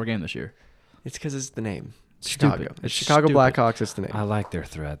an outdoor game this year. It's because it's the name. Stupid. Chicago. It's It's Chicago stupid. Blackhawks. It's the name. I like their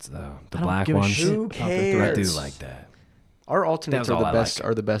threads though. The I don't black give a ones. shit Who about their threads. I do cares? like that. Our alternates That's are all the I best. like.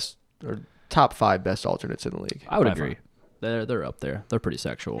 Are the best or top 5 best alternates in the league. I would By agree. they're up there. They're pretty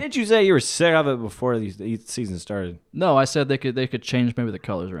sexual. Didn't you say you were sick of it before the season started? No, I said they could change maybe the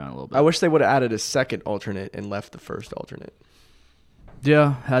colors around a little bit. I wish they would have added a second alternate and left the first alternate.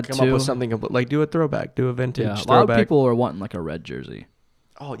 Yeah, had Come to. up with something like do a throwback, do a vintage Yeah, a lot throwback. of people are wanting like a red jersey.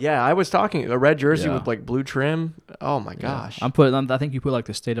 Oh yeah, I was talking a red jersey Yeah. with like blue trim. Oh my gosh. I'm putting. I think you put like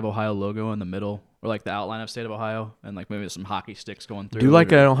the State of Ohio logo in the middle, or like the outline of State of Ohio, and like maybe some hockey sticks going through. Do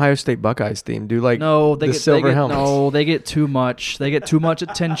like or- an Ohio State Buckeyes theme. Do like no, they the get silver they get, helmets. No, they get too much. They get too much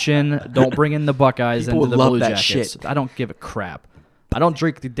attention. Don't bring in the Buckeyes People into the love Blue that Jackets. shit. I don't give a crap. I don't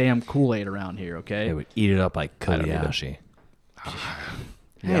drink the damn Kool-Aid around here. Okay. They would eat it up like I don't either. Kobayashi. Hey,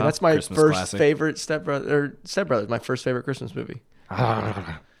 Yeah, that's my Christmas first classic. favorite Step Brothers. My first favorite Christmas movie.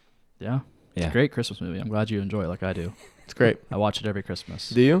 Yeah. It's a great Christmas movie. I'm glad you enjoy it like I do. It's great. I watch it every Christmas.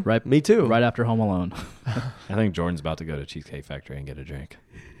 Do you? Right. Me too. Right after Home Alone. I think Jordan's about to go to Cheesecake Factory and get a drink.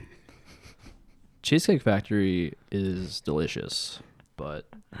 Cheesecake Factory is delicious, but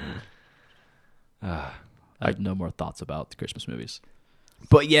I have no more thoughts about the Christmas movies.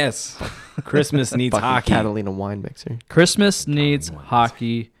 But yes, Christmas needs Fucking hockey. Catalina wine mixer. Christmas needs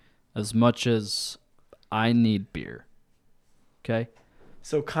hockey as much as I need beer. Okay?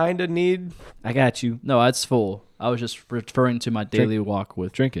 So kind of need. I got you. No, it's full. I was just referring to my daily walk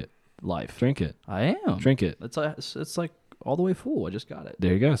with Drink it. life. Drink it. I am. Drink it. It's like all the way full. I just got it.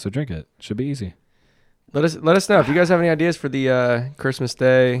 There you go. So drink it. Should be easy. Let us know if you guys have any ideas for the Christmas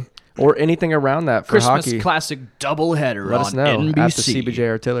Day or anything around that for Christmas hockey. classic doubleheader Let on us know NBC. at the CBJ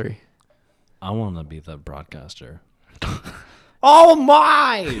Artillery. I want to be the broadcaster. Oh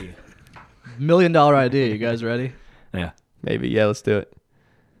my! $1 million idea. You guys ready? Yeah. Maybe. Yeah, let's do it.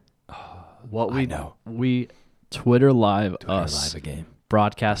 What we know. We Twitter live Live a game.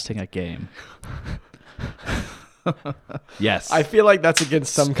 broadcasting a game. Yes. I feel like that's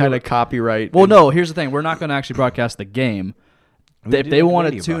against some kind of copyright. Well, no. Here's the thing: we're not going to actually broadcast the game. We If do they like want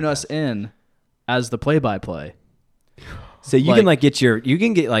to radio tune us in as the play-by-play, So you can get your you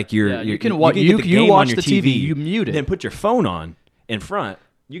can get like your Yeah, your, you can you wa- can you- get the you game watch on your the TV, you mute it. then put your phone on in front.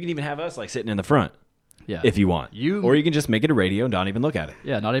 You can even have us like sitting in the front yeah, if you want. Or you can just make it a radio and not even look at it.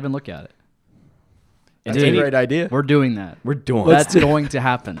 yeah, not even look at it. And That's a great idea. We're doing that. We're doing. That's going to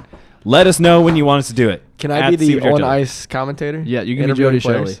happen. Let us know when you want us to do it. Can I At be the CBJ Artillery. on-ice commentator? Yeah, you can be Interviewing Jody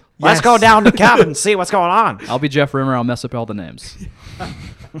players? Shelley. Let's Yes. go down the cabin and see what's going on. I'll be Jeff Rimmer. I'll mess up all the names.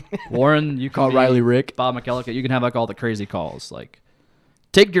 Warren, you can Call be Riley Rick. Bob McKellica. You can have like all the crazy calls, like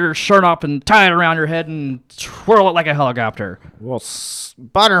take your shirt off and tie it around your head and twirl it like a helicopter. Well,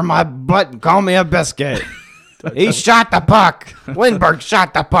 butter my butt and call me a biscuit. He shot the puck. Lindbergh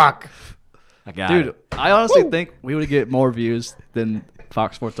shot the puck. I got Dude, it. I honestly think we would get more views than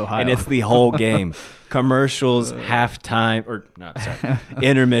Fox Sports Ohio. And it's the whole game. Commercials, halftime, or no, sorry,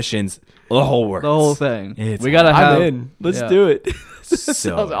 intermissions, the whole works. the whole thing. It's We gotta have. I'm in. Let's yeah. do it. So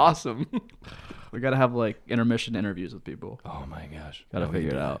Sounds awesome. We gotta have like intermission interviews with people. Oh my gosh. Gotta No, we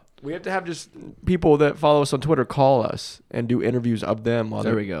figure can it do out. We have to have just people that follow us on Twitter call us and do interviews of them. While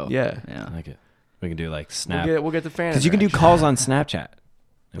There they're- we go. Yeah. Yeah. that. I like it. We can do like Snap. We'll get the fan. Because you can do interaction. calls on Snapchat.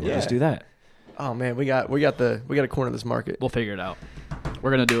 And we'll Yeah. just do that. Oh man, we got to corner this market. We'll figure it out.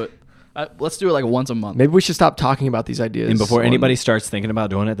 We're gonna do it. Let's do it like once a month. Maybe we should stop talking about these ideas. And before on- anybody starts thinking about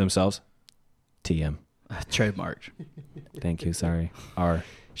doing it themselves, TM. Trademark. Thank you. Sorry. R.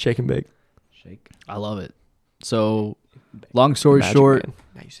 shake and bake. Shake. I love it. So, long story Magic short, Man.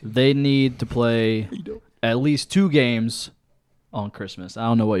 Now you see. they need to play at least 2 games on Christmas. I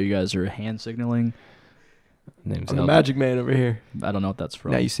don't know what you guys are hand signaling. Name's I'm the LJ. Magic Man over here. I don't know what that's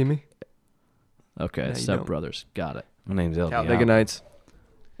from. Now you see me. Okay, you Step don't. Brothers. Got it. My name's LJ. Talladega Nights.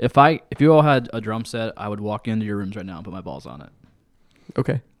 If you all had a drum set, I would walk into your rooms right now and put my balls on it.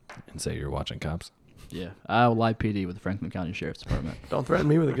 Okay. And say you're watching Cops. Yeah, I'll live PD with the Franklin County Sheriff's Department. Don't threaten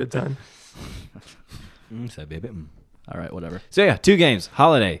me with a good time. Say baby. All right, whatever. So yeah, 2 games.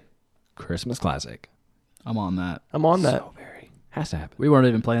 Holiday. Christmas classic. I'm on that. I'm on that. So very. Has to happen. We weren't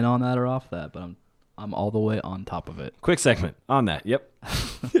even playing on that or off that, but I'm all the way on top of it. Quick segment on that. Yep.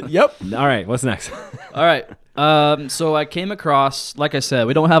 Yep. All right. What's next? All right. So I came across, like I said,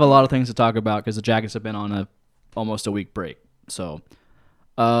 we don't have a lot of things to talk about because the Jackets have been on almost a week break. So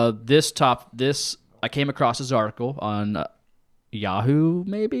I came across this article on Yahoo,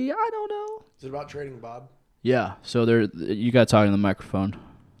 maybe, I don't know. Is it about trading Bob? Yeah. So you got to talk in the microphone.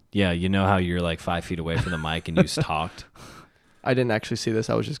 Yeah, you know how you're like 5 feet away from the mic and you talked. I didn't actually see this.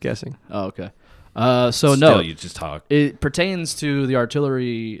 I was just guessing. Oh, okay. So Still, no, you just talk. it pertains to the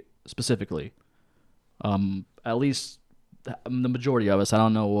artillery specifically. At least the majority of us. I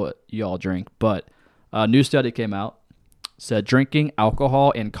don't know what y'all drink, but a new study came out, said drinking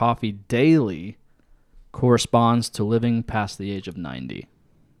alcohol and coffee daily corresponds to living past the age of 90.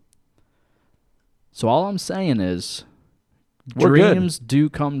 So all I'm saying is, We're good. dreams do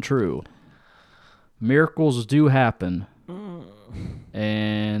come true. Miracles do happen.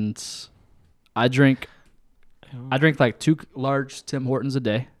 And I drink like 2 large Tim Hortons a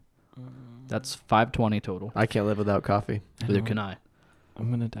day. That's 520 total. I can't live without coffee. Neither can I. I'm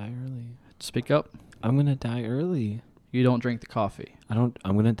gonna die early. Speak up. I'm gonna die early. You don't drink the coffee. I'm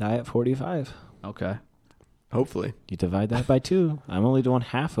gonna die at 45. Okay. Hopefully. You divide that by 2. I'm only doing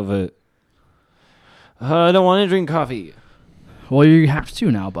half of it. I don't want to drink coffee. Well, you have to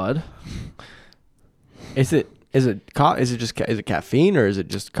now, bud. Is it caffeine or is it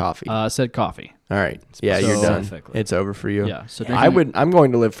just coffee? I said coffee. All right. Yeah, you're done. Specifically. It's over for you. Yeah. So I'm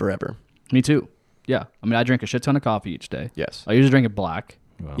going to live forever. Me too. Yeah. I mean, I drink a shit ton of coffee each day. Yes. I usually drink it black.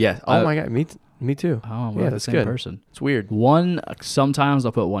 Well, Yeah. Oh my god. Me too. Oh, we're yeah, the that's same good. person. It's weird. Sometimes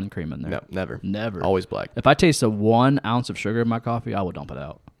I'll put 1 cream in there. No, never. Never. Always black. If I taste 1 ounce of sugar in my coffee, I will dump it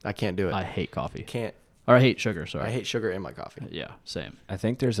out. I can't do it. I hate coffee. can't. Or I hate sugar, sorry. I hate sugar in my coffee. Yeah, same. I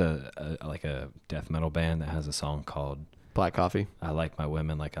think there's a death metal band that has a song called Black coffee. "I Like My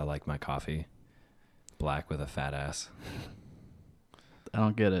Women Like I Like My Coffee." Black with a fat ass. I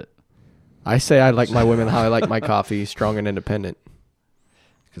don't get it. I say I like my women how I like my coffee, strong and independent.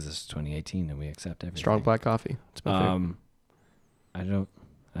 Because it's 2018 and we accept everything. Strong black coffee. It's my favorite.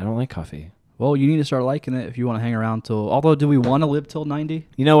 I don't like coffee. Well, you need to start liking it if you want to hang around till... Although, do we want to live till 90?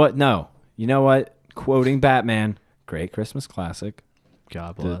 You know what? No. You know what? Quoting Batman, great Christmas classic.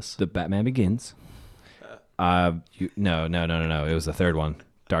 God bless. The Batman Begins. No. It was the third one.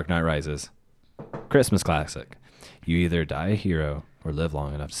 Dark Knight Rises. Christmas classic. You either die a hero or live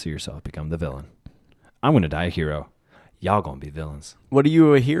long enough to see yourself become the villain. I'm going to die a hero. Y'all going to be villains. What are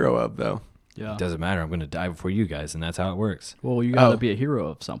you a hero of, though? Yeah. It doesn't matter. I'm going to die before you guys, and that's how it works. Well, you got to be a hero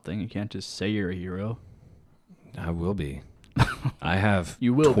of something. You can't just say you're a hero. I will be. I have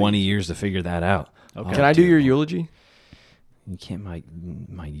You will 20 years to figure that out. Okay. Can I do your eulogy? You can't my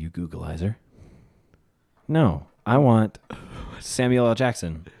you Googleizer. No, I want Samuel L.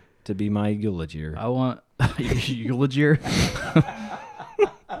 Jackson to be my eulogier. I want... Eulogier?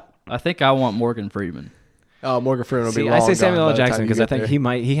 I think I want Morgan Freeman. Oh, Morgan Freeman will be See, long I say Samuel gone L. by the time Jackson you because I get think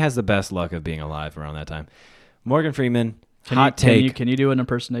there. he has the best luck of being alive around that time. Morgan Freeman, Can hot you, take. Can you do an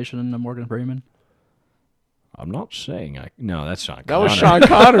impersonation of Morgan Freeman? I'm not saying no, that's Sean. That was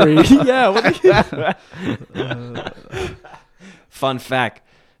Connery. Sean Connery. Yeah. Fun fact.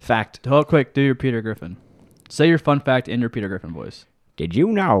 Hold quick, do your Peter Griffin. Say your fun fact in your Peter Griffin voice. Did you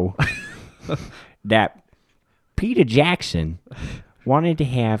know that Peter Jackson wanted to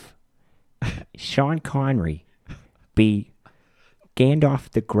have Sean Connery be Gandalf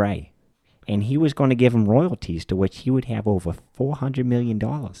the Grey, and he was going to give him royalties to which he would have over $400 million.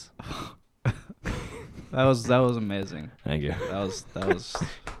 That was amazing. Thank you. That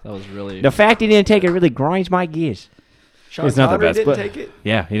was really... The fact he didn't take it really grinds my gears. Sean It's not the Connery best, didn't but take it?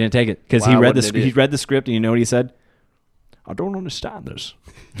 yeah, he didn't take it because Wow, he read what the an script. He idiot. read the script, and you know what he said? I don't understand this.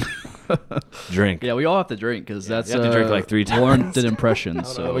 Drink. Yeah, we all have to drink because that's... you have to drink like 3 times. Lauren did impressions, Hold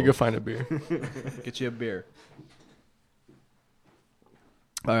on, so... let me go find a beer. Get you a beer.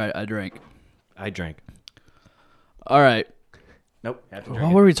 All right, I drank. I drank. All right. Nope. Have to drink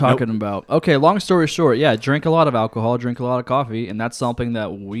What it. were we talking about? Okay, long story short, yeah, drink a lot of alcohol, drink a lot of coffee, and that's something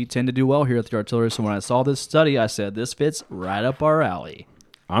that we tend to do well here at the Artillery. So when I saw this study, I said, this fits right up our alley.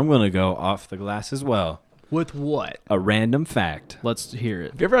 I'm going to go off the glass as well. With what? A random fact. Let's hear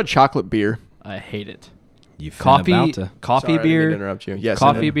it. Have you ever had chocolate beer? I hate it. You Coffee, about to. coffee Sorry, I didn't mean beer, to interrupt you. Yes,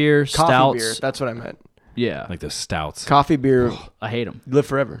 coffee beer, Coffee stouts. beer. That's what I meant. Yeah, Like those stouts. Coffee beer. I hate them. Live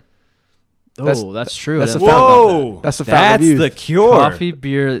forever. Oh, that's true. That's That's a fact. Whoa! That's a fact That's of youth. the cure. coffee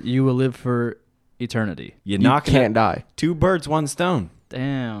beer. You will live for eternity. You're You knocking can't die. 2 birds, 1 stone.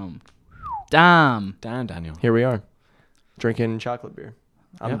 Damn. Damn, Daniel. Here we are, drinking chocolate beer.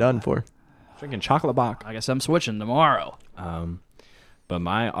 I'm Yep. done for. Drinking chocolate bock. I guess I'm switching tomorrow. But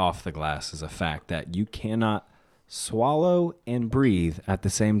my off the glass is a fact that you cannot swallow and breathe at the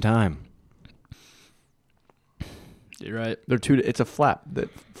same time. You're right. They're it's a flap that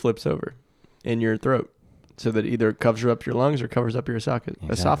flips over in your throat, so that either covers up your lungs or covers up your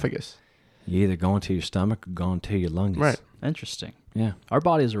esophagus. You either go into your stomach or go into your lungs. Right. Interesting. Yeah. Our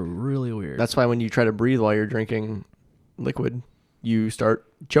bodies are really weird. That's why when you try to breathe while you're drinking liquid, you start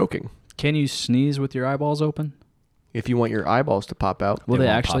choking. Can you sneeze with your eyeballs open? If you want your eyeballs to pop out, Will they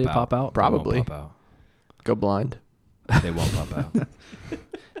won't actually pop out? They won't Probably. pop out. go blind. They won't pop out.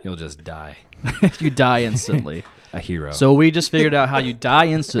 You'll just die. You die instantly. A hero. So we just figured out how you die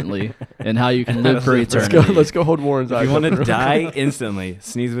instantly and how you can live for eternity. Let's go hold Warren's if eyes. you want to open. die instantly,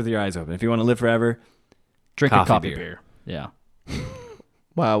 sneeze with your eyes open. If you want to live forever, Drinking Coffee coffee beer. beer. Yeah.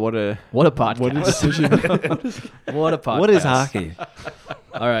 Wow, what a podcast. What a decision. What a podcast. What is hockey?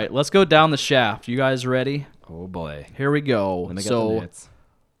 All right, let's go down the shaft. You guys ready? Oh boy. Here we go. When they got the So nets.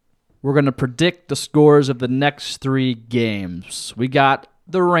 we're going to predict the scores of the next 3 games. We got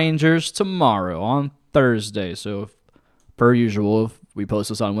the Rangers tomorrow on Thursday. So, per usual, if we post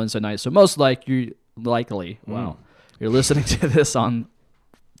this on Wednesday night. So, most likely, you're listening to this on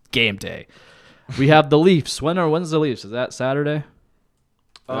game day. We have the Leafs. When's the Leafs? Is that Saturday?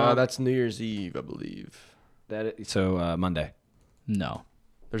 That's New Year's Eve, I believe. So Monday. No.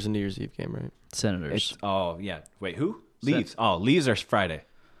 There's a New Year's Eve game, right? Senators. Wait, who? Leaves. Leaves are Friday.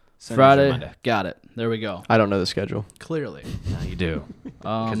 Senators are Friday. Monday. Got it. There we go. I don't know the schedule. Clearly. Now you do.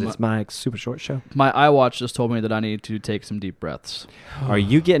 Because it's my super short show. My iWatch just told me that I need to take some deep breaths. Are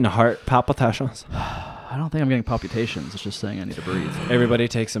you getting heart palpitations? I don't think I'm getting palpitations. It's just saying I need to breathe. Everybody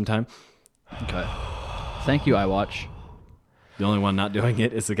take some time. Okay. Thank you, iWatch. The only one not doing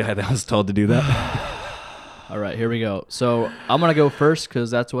it is the guy that was told to do that. All right, here we go. So I'm going to go first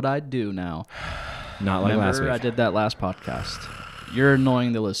because that's what I do now. Not like last week. I did that last podcast. You're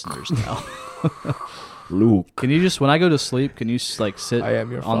annoying the listeners now. Luke. Can you just, when I go to sleep, can you like sit I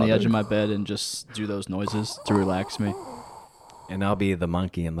am your on the father. edge of my bed and just do those noises to relax me? And I'll be the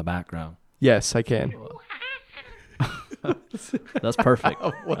monkey in the background. Yes, I can. That's perfect.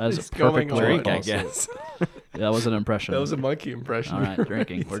 What That's is a going perfect on? drink, I also. guess. That was an impression. That was a monkey impression. All right,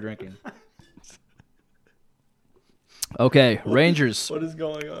 drinking. We're drinking. Okay, Rangers. What is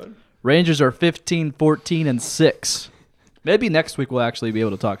going on? Rangers are 15, 14, and 6. Maybe next week we'll actually be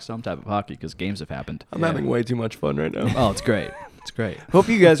able to talk some type of hockey because games have happened. I'm having way too much fun right now. Oh, it's great. It's great. Hope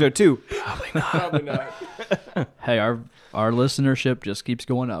you guys are too. Probably not. Hey, our listenership just keeps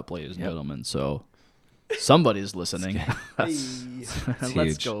going up, ladies and gentlemen. So somebody's listening. Let's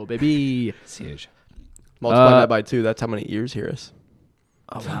huge. go, baby. It's huge. Multiply that by 2. That's how many ears hear us.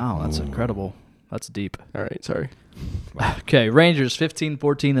 Oh, wow. That's incredible. That's deep. All right, sorry. Okay, Rangers 15,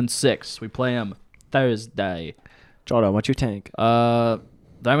 14, and 6. We play them Thursday. Jordan, what's your tank? I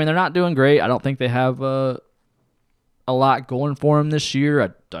mean, they're not doing great. I don't think they have a lot going for them this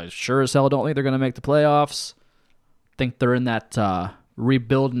year. I sure as hell don't think they're going to make the playoffs. I think they're in that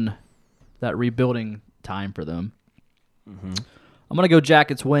rebuilding time for them. Mm-hmm. I'm going to go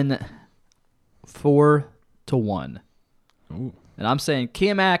Jackets win 4-1. Ooh. And I'm saying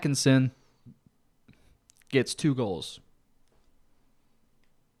Cam Atkinson gets 2 goals.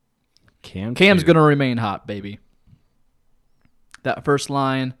 Cam's going to remain hot, baby. That first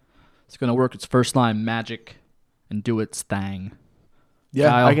line, it's going to work its first line magic and do its thing. Yeah,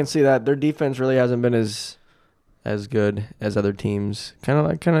 Kyle? I can see that. Their defense really hasn't been as good as other teams.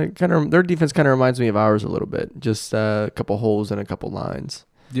 Their defense kind of reminds me of ours a little bit. Just a couple holes and a couple lines.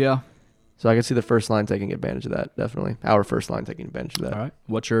 Yeah. So I can see the first line taking advantage of that. Definitely, our first line taking advantage of that. All right.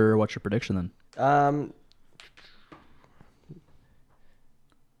 What's your prediction then?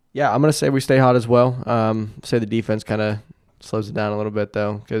 Yeah, I'm gonna say we stay hot as well. Say the defense kind of slows it down a little bit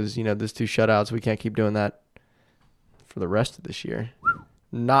though, because there's 2 shutouts. We can't keep doing that for the rest of this year.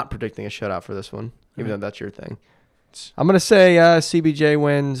 Not predicting a shutout for this one, even though that's your thing. I'm gonna say CBJ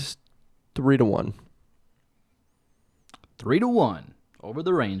wins 3-1. 3-1 over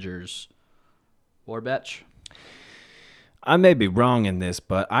the Rangers. Warbetch. I may be wrong in this,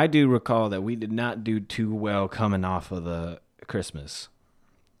 but I do recall that we did not do too well coming off of the Christmas.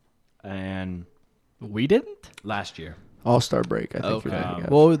 And we didn't? Last year. All-Star break, I think you're thinking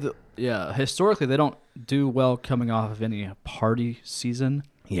of. Well, historically they don't do well coming off of any party season.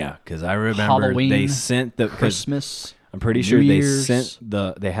 Yeah, because I remember Halloween, they sent the Christmas. I'm pretty New sure Year's. they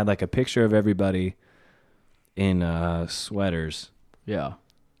sent they had like a picture of everybody in sweaters. Yeah.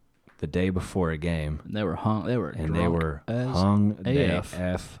 The day before a game. And they were hung. They were and drunk they were as hung the AF.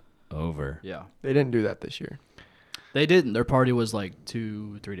 F over. Yeah. They didn't do that this year. They didn't. Their party was like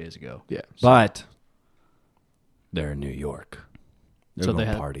 2-3 days ago. Yeah. But they're in New York. They're going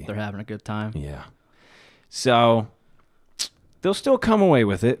to party. They're having a good time. Yeah. So they'll still come away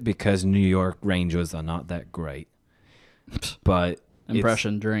with it because New York Rangers are not that great. But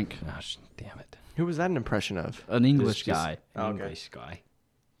impression drink. Gosh, damn it. Who was that an impression of? An English guy. English guy.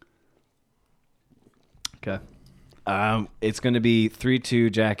 Okay. It's going to be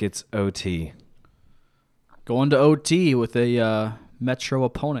 3-2 Jackets OT. Going to OT with a Metro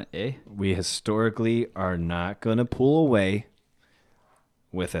opponent, eh? We historically are not going to pull away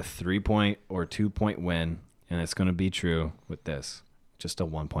with a 3-point or 2-point win, and it's going to be true with this. Just a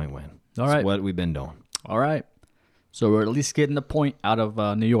 1-point win. All That's right. what we've been doing. All right. So we're at least getting a point out of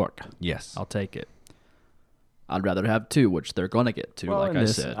New York. Yes. I'll take it. I'd rather have 2, which they're going to get 2, like I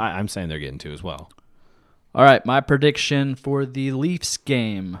said. I'm saying they're getting 2 as well. All right, my prediction for the Leafs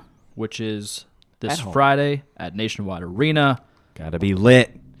game, which is this At home. Friday at Nationwide Arena. Gotta be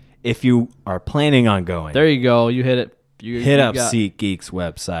lit if you are planning on going. There you go. You hit it. Hit up SeatGeek's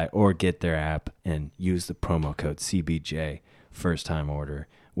website or get their app and use the promo code CBJ first time order,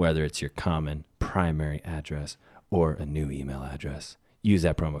 whether it's your common primary address or a new email address. Use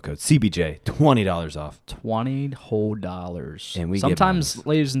that promo code CBJ, $20 off. $20 whole dollars. And we get sometimes, bonus.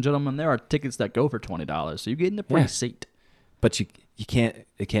 ladies and gentlemen, there are tickets that go for $20, so you get in a free Yeah. seat. But you can't.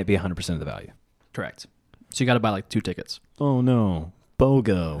 It can't be 100% of the value. Correct. So you got to buy like 2 tickets. Oh no,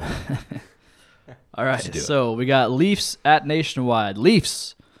 BOGO. All right, do it. so we got Leafs at Nationwide.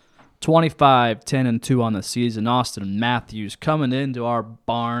 Leafs 25-10-2 on the season. Austin Matthews coming into our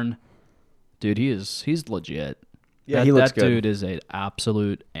barn. Dude, he's legit. Yeah, he looks that good. dude is an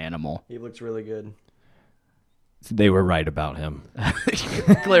absolute animal. He looks really good. They were right about him.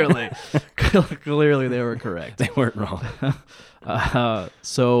 Clearly they were correct. They weren't wrong.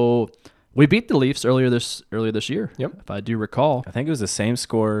 So we beat the Leafs earlier this year. Yep. If I do recall. I think it was the same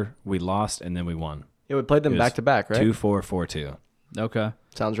score. We lost and then we won. Yeah, we played them It was back to back, right? 2-4, 4-2. Okay.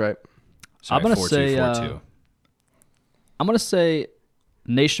 Sounds right. Sorry, I'm gonna 4-2, say 4-2. I'm gonna say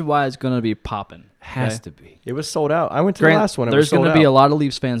Nationwide is gonna be popping. Has okay? to be. It was sold out. I went to the last one. It There's was sold gonna be out. a lot of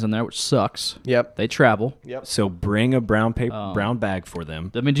Leafs fans in there, which sucks. Yep. They travel. Yep. So bring a brown bag for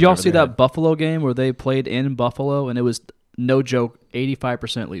them. I mean, do y'all Whatever see they that had. Buffalo game where they played in Buffalo and it was no joke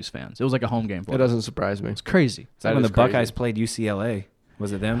 85% Leafs fans? It was like a home game for It them. doesn't surprise me. It's crazy. Is that when the Buckeyes played UCLA?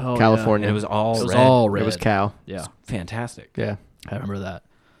 Was it them? Oh, California. And it was all It was red. all red. It was Cal. Yeah. Fantastic. Yeah. I remember that.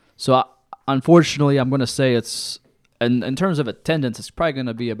 So, unfortunately, I'm going to say it's, and in terms of attendance, it's probably going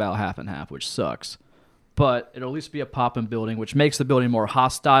to be about half and half, which sucks. But it'll at least be a poppin' building, which makes the building more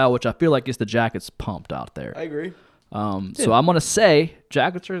hostile, which I feel like gets the Jackets pumped out there. I agree. So I'm going to say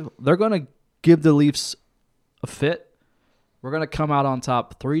Jackets they're going to give the Leafs a fit. We're going to come out on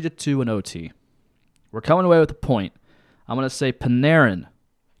top 3-2 in OT. We're coming away with a point. I'm going to say Panarin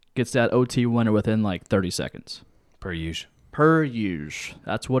gets that OT winner within like 30 seconds. Per usual. Per use.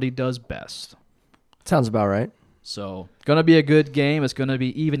 That's what he does best. Sounds about right. So, going to be a good game. It's going to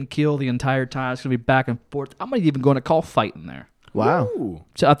be even keel the entire time. It's going to be back and forth. I'm even going to call fight in there. Wow. Ooh.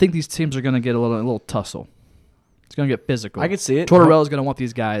 So, I think these teams are going to get a little tussle. It's going to get physical. I could see it. Tortorella's going to want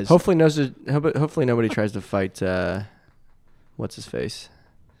these guys. Hopefully nobody tries to fight what's his face?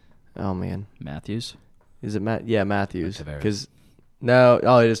 Oh man. Matthews. Is it Matt? Yeah, Matthews. Tavares. Because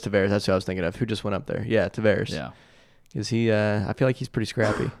it is Tavares. That's who I was thinking of. Who just went up there? Yeah, Tavares. Yeah. Is he? I feel like he's pretty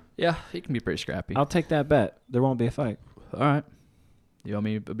scrappy. Yeah, he can be pretty scrappy. I'll take that bet. There won't be a fight. All right. You owe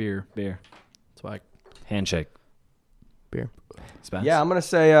me a beer. Beer. That's why. Handshake. Beer. Spence? Yeah, I'm gonna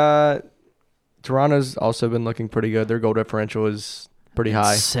say Toronto's also been looking pretty good. Their goal differential is pretty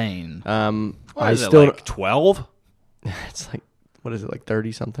high. Insane. I still 12? it's like what is it like 30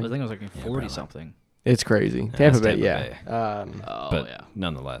 I something? think it was like 40 something. It's crazy. Yeah, Tampa it's Bay, Tampa yeah. Bay. Oh, But yeah.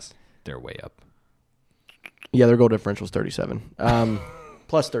 nonetheless, they're way up. Yeah, their goal differential is 37.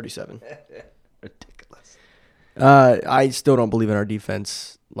 Plus 37. Ridiculous. I still don't believe in our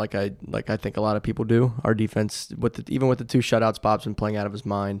defense like I think a lot of people do. Our defense, even with the 2 shutouts, Bob's been playing out of his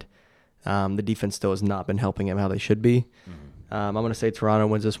mind. The defense still has not been helping him how they should be. Mm-hmm. I'm going to say Toronto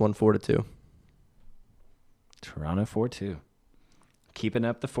wins this one 4-2. Toronto 4-2. Keeping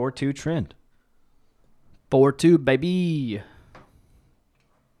up the 4-2 trend. 4-2, baby.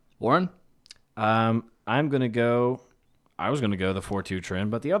 Warren? I'm going to go. I was going to go the 4-2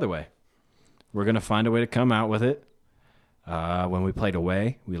 trend, but the other way. We're going to find a way to come out with it. When we played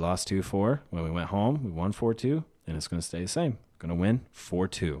away, we lost 2-4. When we went home, we won 4-2, and it's going to stay the same. Going to win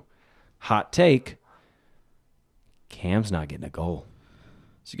 4-2. Hot take. Cam's not getting a goal.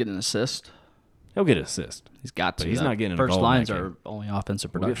 Is he getting an assist? He'll get an assist. He's got to. But he's That not getting a first goal in lines that are game. only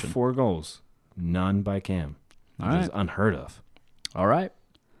offensive We'll get production. 4 goals. None by Cam. All Which is right. unheard of. All right.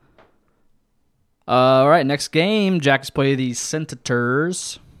 All right, next game. Jackets play the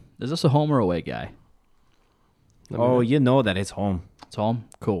Senators. Is this a home or away guy? You know that it's home. It's home?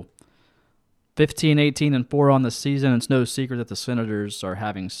 Cool. 15-18-4 on the season. It's no secret that the Senators are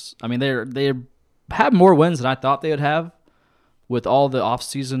having... they have more wins than I thought they would have with all the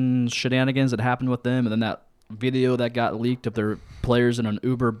off-season shenanigans that happened with them, and then that video that got leaked of their players in an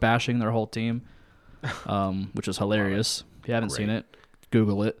Uber bashing their whole team, which was hilarious. If you haven't seen it,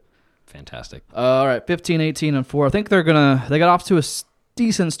 Google it. Fantastic. All right, 15-18-4. I think they got off to a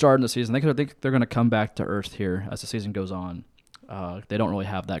decent start in the season. I think they're gonna come back to earth here as the season goes on. They don't really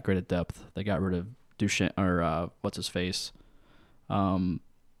have that great of depth. They got rid of Duchesne or what's his face. So I'm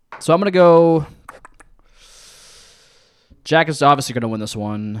gonna go. Jackets obviously gonna win this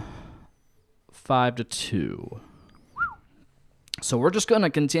one. 5-2. So we're just gonna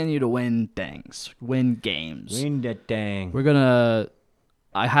continue to win things, win games. Win that thing. We're gonna.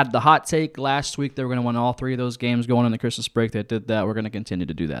 I had the hot take last week. They were gonna win all 3 of those games going into Christmas break. They did that. We're gonna continue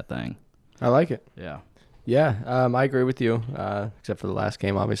to do that thing. I like it. Yeah. Yeah, I agree with you, except for the last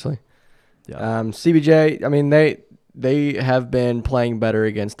game, obviously. Yeah. CBJ, I mean, they have been playing better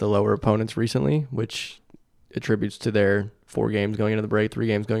against the lower opponents recently, which attributes to their 4 games going into the break, 3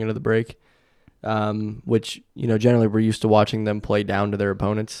 games going into the break, which, generally we're used to watching them play down to their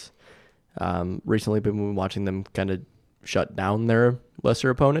opponents. Recently, we've been watching them kind of shut down their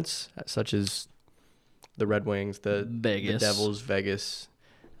lesser opponents, such as the Red Wings, the Devils, Vegas,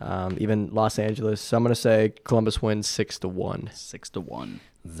 even Los Angeles. So I'm going to say Columbus wins 6-1. 6-1.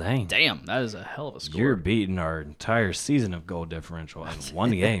 Dang. Damn, that is a hell of a score. You're beating our entire season of goal differential in one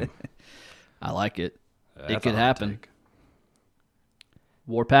game. I like it. That's It could a hot happen. take.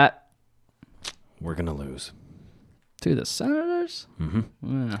 Warpat We're going to lose. to the Senators?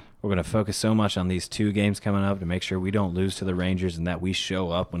 Mm-hmm. Yeah. We're going to focus so much on these 2 games coming up to make sure we don't lose to the Rangers and that we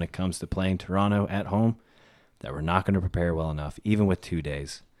show up when it comes to playing Toronto at home, that we're not going to prepare well enough, even with 2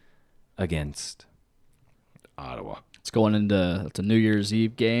 days against Ottawa. It's going into it's a New Year's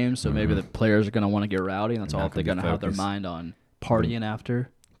Eve game, so maybe the players are going to want to get rowdy, and that's They're all not they're gonna going be to have their focused. mind on partying after.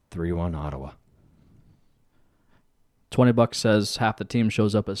 3-1 Ottawa. $20 says half the team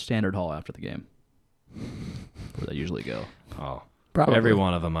shows up at Standard Hall after the game, where they usually go. Oh, Probably. every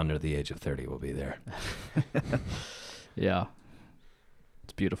one of them under the age of 30 will be there. Yeah.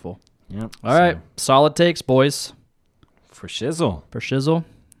 It's beautiful. Yep. All right. Solid takes, boys. For Shizzle. For Shizzle.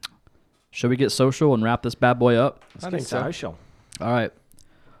 Should we get social and wrap this bad boy up? I think so. Social. All right.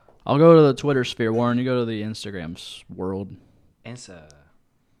 I'll go to the Twitter sphere. Warren, you go to the Instagram's world. Answer.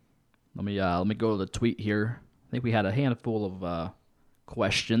 Let me go to the tweet here. I think we had a handful of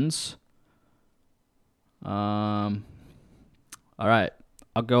questions. All right.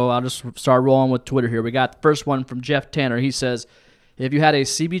 I'll just start rolling with Twitter here. We got the first one from Jeff Tanner. He says, if you had a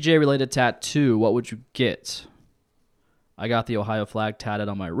CBJ-related tattoo, what would you get? I got the Ohio flag tatted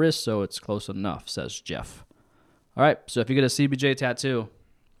on my wrist, so it's close enough, says Jeff. All right, so if you get a CBJ tattoo,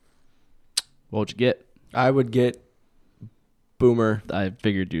 what would you get? I would get Boomer I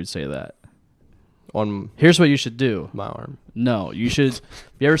figured you'd say that. on Here's what you should do. my arm. No, you should. Have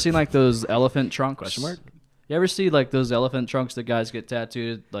you ever seen like those elephant trunks? Question mark? You ever see like those elephant trunks that guys get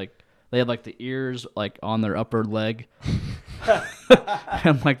tattooed? Like they have like the ears like on their upper leg,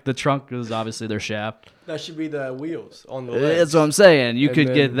 and like the trunk is obviously their shaft. That should be the wheels on the That's what I'm saying. You And could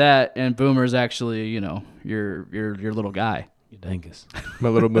get then- that, and Boomer's actually your little guy, You dingus. My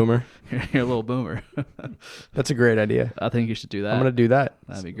little Boomer. your little Boomer. That's a great idea. I think you should do that. I'm going to do that.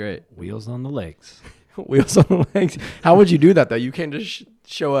 That'd be great. Wheels on the legs. Wheels on the legs. How would you do that, though? You can't just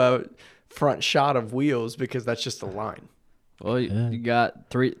show a front shot of wheels because that's just a line. Well, you got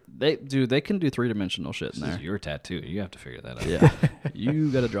 3. They can do 3-dimensional shit in This there. is your tattoo. You have to figure that out. Yeah, you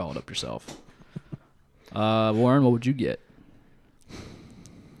got to draw it up yourself. Warren, what would you get?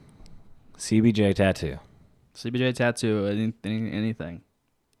 CBJ tattoo. CBJ tattoo, anything.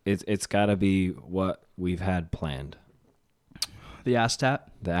 It's got to be what we've had planned. The ass tat.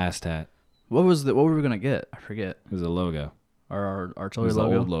 The ass tat. What were we gonna get? I forget. It was a logo. Our It artillery was the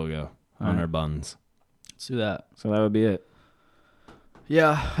logo. old logo on Alright. our buns. Let's do that. So that would be it.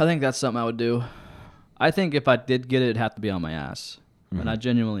 Yeah, I think that's something I would do. I think if I did get it, it'd have to be on my ass, and I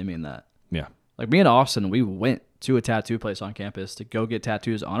genuinely mean that. Yeah. Like me and Austin, we went to a tattoo place on campus to go get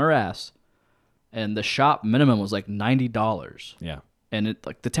tattoos on our ass, and the shop minimum was like $90. Yeah. And it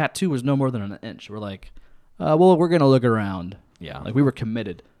like the tattoo was no more than an inch. We're like, well, we're gonna look around. Yeah. Like we were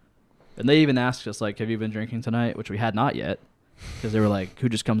committed. And they even asked us like, have you been drinking tonight? Which we had not yet, because they were like, who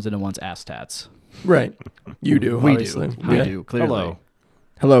just comes in and wants ass tats? Right. You do, We obviously. do. We Yeah. do. Clearly. Hello.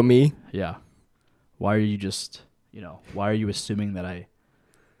 Hello, me. Yeah. Why are you just, why are you assuming that I?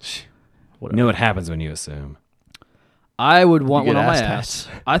 You know what happens when you assume. I would want You one get on my ass ass.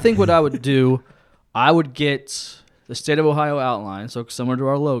 I think what I would do, I would get the state of Ohio outline, so similar to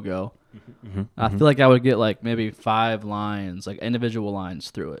our logo. I feel like I would get like maybe 5 lines, like individual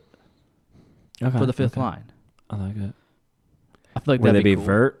lines through it for the 5th line. I like it. I feel like Would that'd they be cool.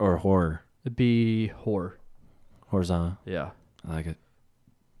 vert or horror? It'd be horror. Horizontal. Yeah. I like it.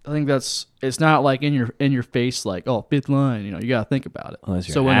 I think it's not like in your face like, oh, 5th line, you got to think about it. Unless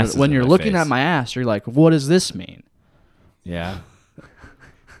your So ass is when in you're my looking face. at my ass, you're like, what does this mean? Yeah. You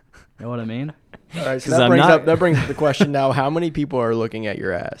know what I mean? All right, so 'Cause that brings up the question now. How many people are looking at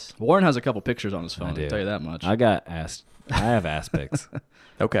your ass? Warren has a couple pictures on his phone, I I'll do. tell you that much. I have ass pics.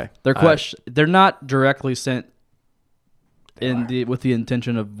 Okay. They're not directly sent with the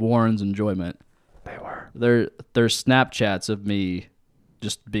intention of Warren's enjoyment. They were. They're Snapchats of me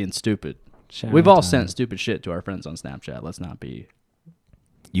just being stupid. Shout We've out all to sent them. stupid shit to our friends on Snapchat. Let's not be.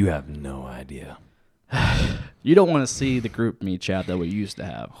 You have no idea. You don't want to see the group me chat that we used to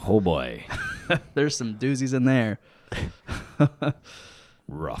have. Oh boy. There's some doozies in there.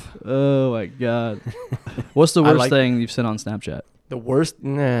 Rough. Oh my god. What's the I worst like- thing you've sent on Snapchat? The worst?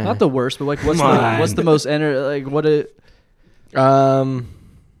 Nah. Not the worst, but like what's Come the on. what's the most like what it?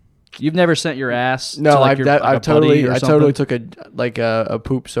 You've never sent your ass? No, to like I've your, de- like I a buddy totally or I something? totally took a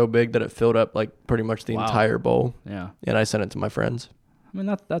poop so big that it filled up like pretty much the Wow. entire bowl. Yeah. And I sent it to my friends. I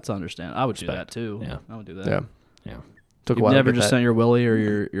mean that's understandable. I would do that Respect. too. Yeah. I would do that. Yeah. Yeah. Took a You've while. never to get just that. sent your willy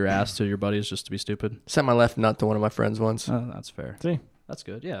or your ass to your buddies just to be stupid. Sent my left nut to one of my friends once. Oh, that's fair. See? That's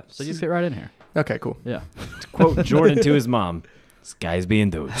good. Yeah. So you fit right in here. Okay, cool. Yeah. To quote Jordan to his mom, this guy's being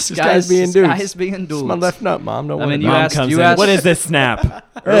dudes. This guy's being dudes. Guys being This dudes. is my left nut, Mom. Don't I worry mean, about you it. asked. comes You in, asked. what is this snap?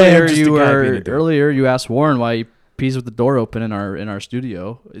 Earlier Just a you guy being a were dude. earlier you asked Warren why he pees with the door open in our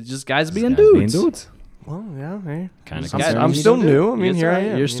studio. It's just guys being Guys dudes. being dudes. Well, yeah, hey. Kind of I'm still new. I mean, It's here all I right.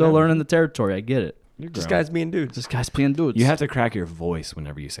 am. You're you still know? learning the territory. I get it. Just guys being dudes. Just guys being dudes. You have to crack your voice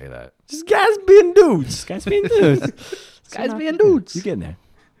whenever you say that. Just guys being dudes. Guys being dudes. guys being dudes. You getting there?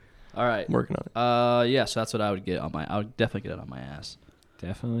 All right. I'm working on it. Yeah. So that's what I would get on my. I would definitely get it on my ass.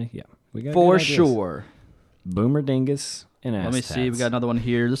 Definitely. Yeah. We got For good ideas. sure. Boomer dingus and ass Let me see. We tats. got another one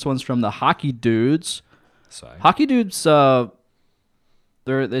here. This one's from the Hockey Dudes. Sorry. Hockey Dudes.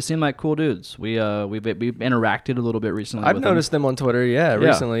 They seem like cool dudes. We've interacted a little bit recently. I've with noticed them on Twitter. Yeah, Yeah.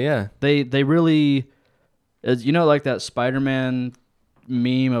 recently. Yeah. They really, as you know, like that Spider-Man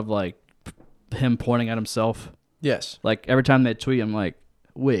meme of like him pointing at himself. Yes. Like every time they tweet, I'm like,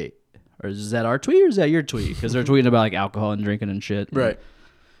 wait, or is that our tweet or is that your tweet? Because they're tweeting about like alcohol and drinking and shit. Right.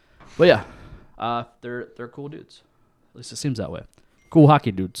 But yeah, they're cool dudes. At least it seems that way. Cool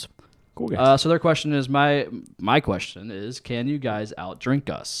hockey dudes. Cool guys. So their question is my question is, can you guys outdrink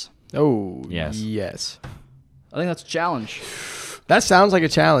us? Oh, Yes. Yes. I think that's a challenge. That sounds like a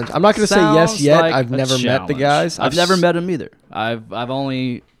challenge. I'm not going to say yes Sounds yet. like I've a never met the challenge. guys. I've never met them either. I've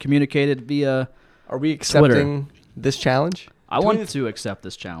only communicated via. Are we accepting this challenge? I want to accept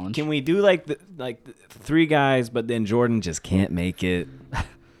this challenge. Can we do like the three guys, but then Jordan just can't make it?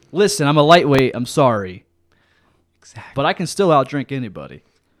 Listen, I'm a lightweight. I'm sorry, Exactly. but I can still outdrink anybody.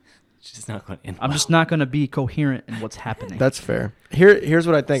 It's just not going to end. I'm just not going to be coherent in what's happening. That's fair. Here's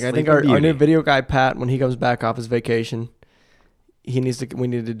what I think. I think our Sleeping new Beauty. video guy Pat, when he comes back off his vacation, we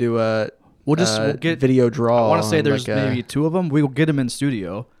need to do a we'll get video draw. I want to say on, there's like, maybe two of them. We will get them in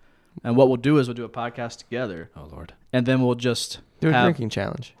studio, and what we'll do is we'll do a podcast together, Oh Lord. and then we'll just do a have, drinking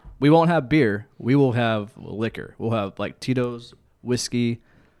challenge. We won't have beer. We will have liquor. We'll have like Tito's, whiskey,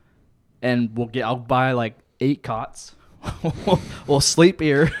 and I'll buy like 8 cots. We'll sleep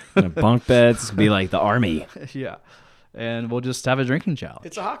here. And bunk beds be like the army. Yeah. And we'll just have a drinking challenge.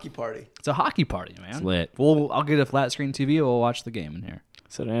 It's a hockey party. It's a hockey party, man. It's lit. I'll get a flat screen TV. We'll watch the game in here.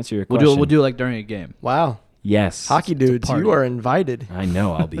 So to answer your We'll question, do it like during a game. Wow. yes. Hockey dudes, party. you are invited. I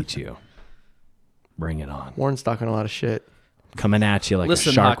know I'll beat you. Bring it on. Warren's talking a lot of shit. Coming at you like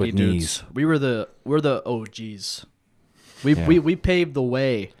Listen, a shark hockey with dudes. knees. We're the OGs. Yeah. We paved the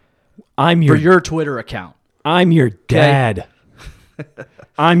way I'm for your your Twitter account. I'm your dad.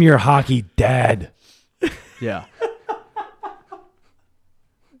 I'm your hockey dad. Yeah.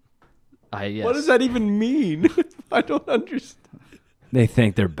 Yes. What does that even mean? I don't understand. They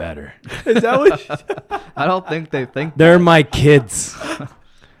think they're better. Is that what? I don't think they think They're my kids.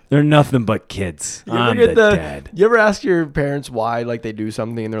 They're nothing but kids. You ever I'm get the dad. You ever ask your parents why like they do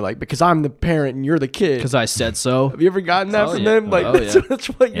something and they're like, because I'm the parent and you're the kid? because I said so. Have you ever gotten that Oh, from yeah. them? Like Oh, that's, yeah. that's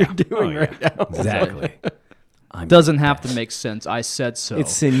what Yeah. you're doing Oh, right yeah. now. Exactly. I'm Doesn't your have dad. to make sense. I said so.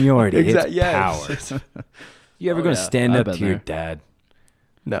 It's seniority. Exact- It's yes. power. You ever Oh, gonna yeah. stand I've up been to your there. dad?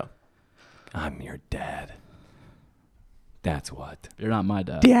 No. I'm your dad. That's what. You're not my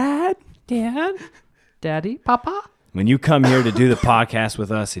dad. Dad? Dad? Daddy? Papa? When you come here to do the podcast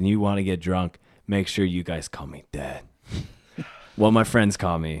with us and you want to get drunk, make sure you guys call me dad. Well, my friends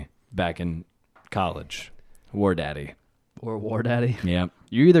call me back in college. War daddy. Or war daddy? Yep.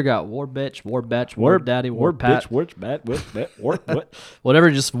 You either got war bitch, war batch, war daddy, war pat. bitch, war bat, what?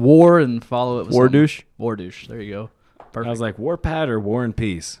 Whatever, just war and follow it with War something. douche? War douche. There you go. Perfect. I was like, war pat or war and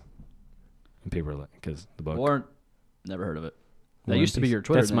peace? And people were like, because the book. War, never heard of it. That War used and to be Peace. your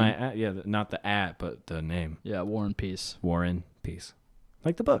Twitter That's name. my, not the at, but the name. Yeah, War and Peace. War and Peace.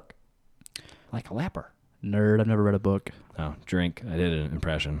 Like the book. Like a lapper. Nerd, I've never read a book. Oh, drink. I did an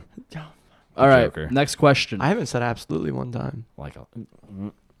impression. All right, Joker. next question. I haven't said absolutely one time. Like a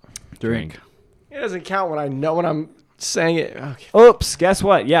Drink. It doesn't count when I know when I'm saying it. Okay. Oops, guess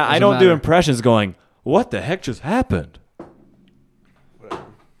what? Yeah, I Doesn't don't do matter. impressions going, what the heck just happened?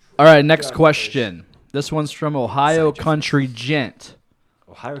 All right, next question. This one's from Ohio Country Gent.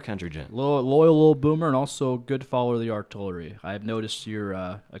 Ohio Country Gent. Loyal little boomer and also good follower of the artillery. I have noticed your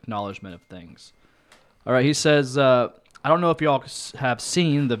acknowledgement of things. All right, he says, I don't know if y'all have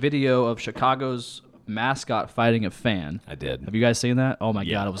seen the video of Chicago's mascot fighting a fan. I did. Have you guys seen that? Oh my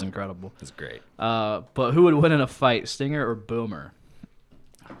Yeah. God, it was incredible. That's great. But who would win in a fight, Stinger or Boomer?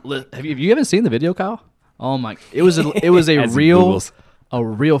 Have you haven't seen the video, Kyle? Oh my! It was a As he Googles.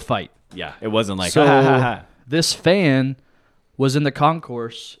 real fight. Yeah, it wasn't like, So ha, ha, ha. this fan was in the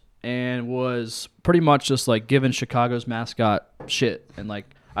concourse and was pretty much just like giving Chicago's mascot shit, and like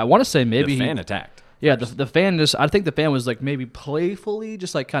I want to say maybe The fan attacked. Yeah, the fan just. I think the fan was like maybe playfully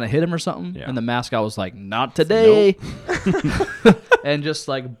just like kind of hit him or something, Yeah. and the mascot was like, "Not today," and just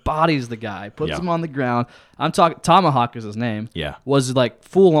like bodies the guy, puts Yeah. him on the ground. I'm talking Tomahawk is his name. Yeah. Was like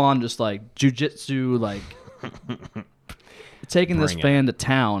full on just like jujitsu, like taking this Bring it. fan to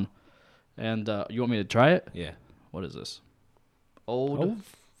town. And you want me to try it? Yeah. What is this? Old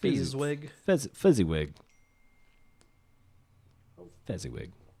Fezwig. Fezziwig.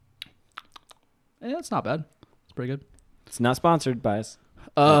 Fezziwig. Yeah, it's not bad. It's pretty good. It's not sponsored by us.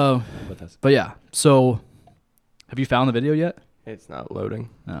 With us. But yeah. So, have you found the video yet? It's not loading.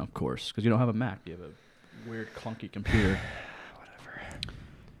 No, of course, because you don't have a Mac. You have a weird, clunky computer.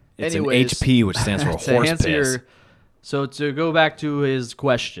 It's Anyways, an HP, which stands for to horse answer piss. so to go back to his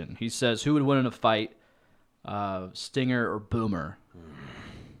question, he says, "Who would win in a fight, Stinger or Boomer?"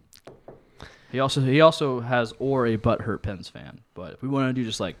 He also has or a butthurt Pens fan. But if we want to do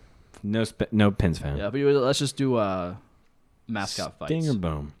just like No Pins fan. yeah, but let's just do mascot fights. Stinger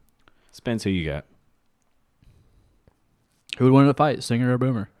boom. Spence, who you got? Who would win in a fight, Stinger or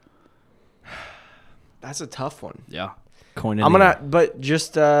Boomer? That's a tough one. Yeah. Coin in I'm the gonna, air. but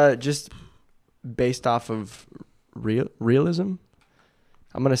just based off of realism,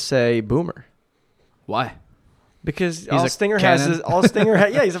 I'm gonna say Boomer. Why? Because He's all a Stinger has cannon. is all Stinger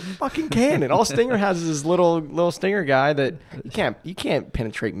yeah, he's a fucking cannon. All Stinger has is this little Stinger guy that you can't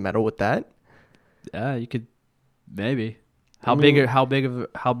penetrate metal with that. Yeah, you could maybe. I How mean-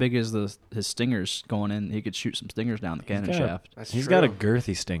 big is his stingers going in? He could shoot some stingers down the cannon got a- shaft. He's got a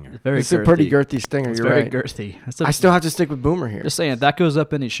girthy stinger. Very It's a pretty girthy stinger. It's You're very right. girthy. I still have to stick with Boomer here. Just saying, if that goes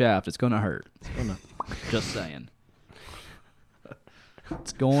up any shaft, it's gonna hurt. Just saying.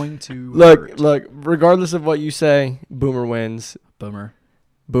 It's going to hurt. Look. Regardless of what you say, Boomer wins. Boomer.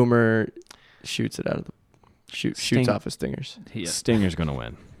 Boomer shoots it out of the shoots Sting- off his stingers. Stinger's gonna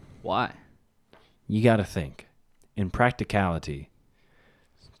win. Why? You got to think. In practicality,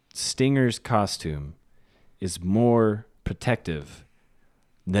 Stinger's costume is more protective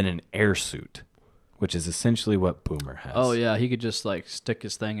than an air suit, which is essentially what Boomer has. Oh yeah, he could just like stick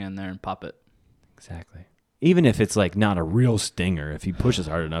his thing in there and pop it. Exactly. Even if it's like not a real stinger, if he pushes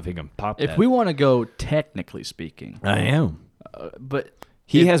hard enough, he can pop If that. we want to go technically speaking, I am. But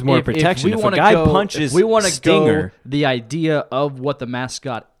He has more protection. we If a wanna guy go, punches if we want to Stinger- go the idea of what the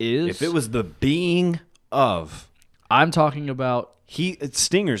mascot is. If it was the being of, I'm talking about.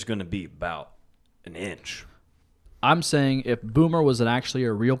 Stinger's going to be about an inch. I'm saying if Boomer was actually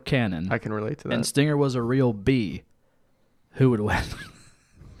a real cannon, I can relate to that. and Stinger was a real bee, who would win?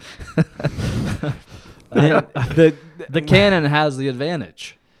 The cannon has the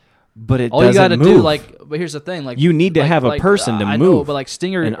advantage. But it All you got to doesn't do, move. like, but here's the thing, like You need to have a person to I know, move but like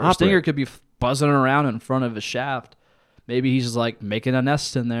Stinger and operate. could be buzzing around in front of his shaft. Maybe he's just like making a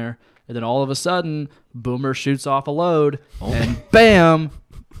nest in there, and then all of a sudden, Boomer shoots off a load, and bam,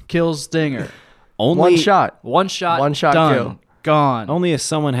 kills Stinger. Only One shot. One shot done. kill. Gone. Only if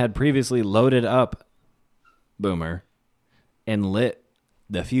someone had previously loaded up Boomer and lit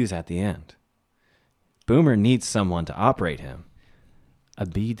the fuse at the end. Boomer needs someone to operate him. A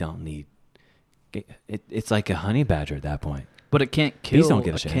bee don't need. It's like a honey badger at that point. But it can't Bees kill don't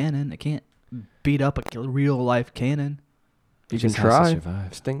give a a shit. cannon. It can't beat up a real life cannon. You It can just has to try.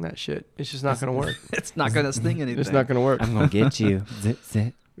 survive. Sting that shit. It's just not going to work. It's not gonna sting anything. It's not going to work. I'm gonna get you. Zit,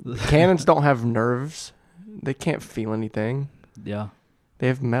 zit. Cannons don't have nerves. They can't feel anything. Yeah. They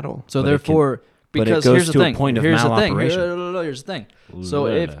have metal. So But it therefore, but it because goes here's the to a thing. point of here's the thing. maloperation. Here's the thing.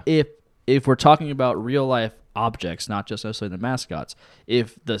 So Blah. if we're talking about real life objects, not just necessarily the mascots,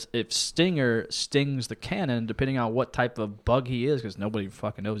 if Stinger stings the cannon, depending on what type of bug he is, because nobody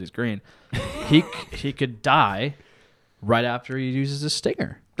fucking knows he's green, he could die right after he uses his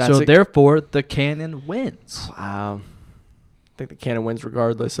stinger. Therefore, the cannon wins. Wow. I think the cannon wins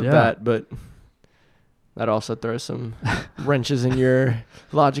regardless of Yeah. that, but that also throws some wrenches in your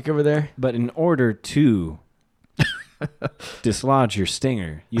logic over there. But in order to dislodge your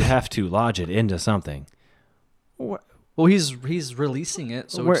stinger, you have to lodge it into something. Well, he's releasing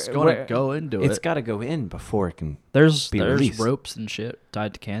it, so it's going to go into it. It's got to go in before it can There's be released. ropes and shit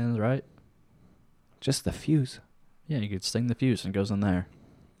tied to cannons, right? Just the fuse. Yeah, you could sting the fuse and it goes in there.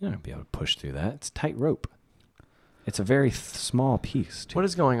 You're not going to be able to push through that. It's tight rope. It's a very small piece. Too. What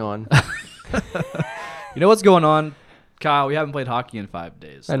is going on? You know what's going on, Kyle? We haven't played hockey in 5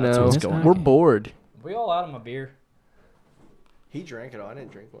 days. I That's know. what's going We're on. bored. We all out of my beer. He drank it all. I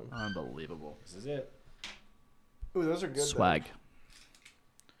didn't drink one. Unbelievable. This is it. Ooh, those are good. Swag.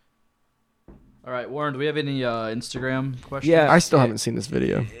 All right, Warren, do we have any Instagram questions? Yeah. I still haven't seen this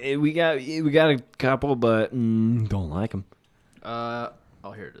video. We got a couple, but don't like them.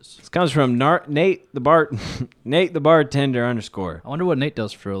 Here it is. This comes from Nate the Nate the bartender _. I wonder what Nate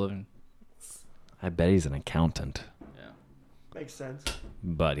does for a living. I bet he's an accountant, Makes sense.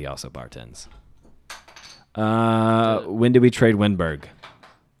 but he also bartends. When did we trade Winberg?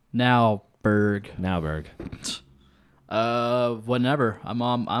 Now, Berg. Whenever.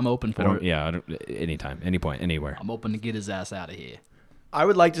 I'm open for it. Yeah, anytime, any point, anywhere. I'm open to get his ass out of here. I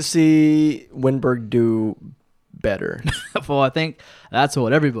would like to see Winberg do better. Well, I think that's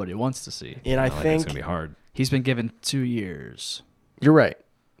what everybody wants to see. And I it's think gonna be hard. He's been given 2 years. You're right.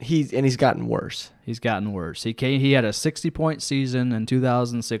 He's gotten worse. He's gotten worse. He had a 60-point season in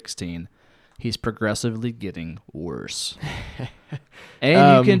 2016. He's progressively getting worse.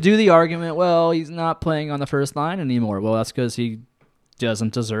 And you can do the argument, well, he's not playing on the first line anymore. Well, that's because he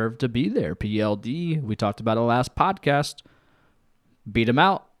doesn't deserve to be there. PLD, we talked about it last podcast, beat him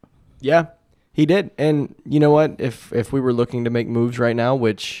out. Yeah, he did. And you know what? If we were looking to make moves right now,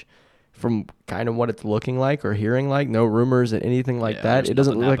 which from kind of what it's looking like or hearing like, no rumors and anything like Yeah, that, there's it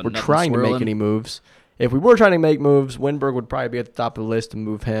doesn't nothing look like happening, we're nothing trying to make swirling. any moves. If we were trying to make moves, Winberg would probably be at the top of the list to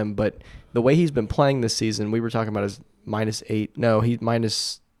move him. But the way he's been playing this season, we were talking about his -8. No, he's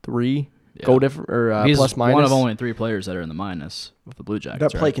 -3 goal difference or He's plus minus. one of only 3 players that are in the minus with the Blue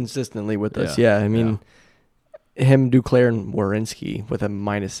Jackets. that play right? consistently with us. Yeah. Yeah, I mean, him, Duclair, and Werenski with a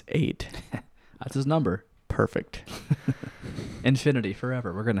 -8. That's his number. Perfect. Infinity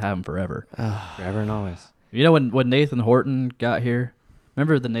forever. We're gonna have him forever. Forever and always. You know when Nathan Horton got here?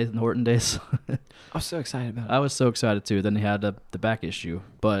 Remember the Nathan Horton days? I was so excited about it. I was so excited too. Then he had the back issue,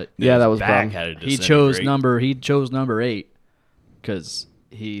 but Yeah, that was a back problem. had a he chose disintegrate. number 8 because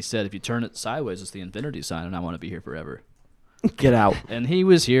he said if you turn it sideways, it's the infinity sign, and I want to be here forever. Get out. And he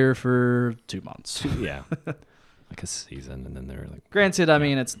was here for 2 months. Yeah, like a season, and then they're like, Granted, I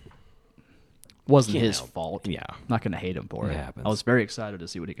mean it wasn't Can't his help. fault. Yeah. I'm not gonna hate him for It it. happens. I was very excited to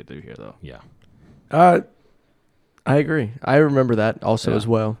see what he could do here, though. yeah. I agree. I remember that also Yeah. as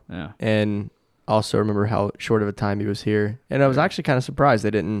well. Yeah. And also remember how short of a time he was here. And I was actually kind of surprised they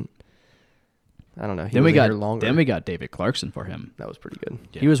didn't. I don't know. He Then we wasn't got here longer. then we got David Clarkson for him. That was pretty good.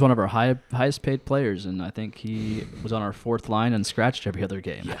 He was one of our highest paid players, and I think he was on our 4th line and scratched every other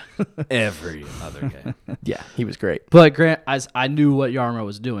game. Yeah. Every other game. Yeah, he was great. But as I knew what Yarmo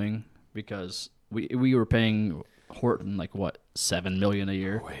was doing because we were paying Horton like what $7 million a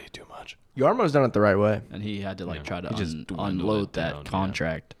year, Way too much. Yarmo's done it the right way. and he had to like try to he just dwindled unload it down, that yeah.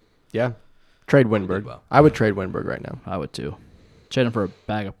 contract. Yeah. Trade Winberg. well. I would trade Winberg right now. I would too. Trade him for a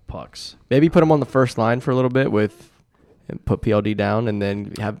bag of pucks. Maybe put him on the first line for a little bit and put PLD down, and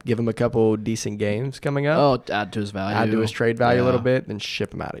then give him a couple decent games coming up. Oh, add to his value. Add to his trade value a Yeah. little bit, then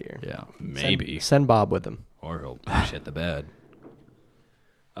ship him out of here. Yeah. Maybe. Send Bob with him. Or he'll shit the bed.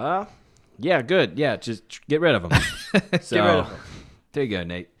 Yeah, good. Yeah, just get rid of him. So, rid of him. There you go,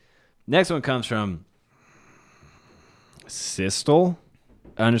 Nate. Next one comes from Sistel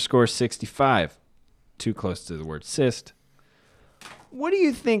 _65. Too close to the word cyst. What do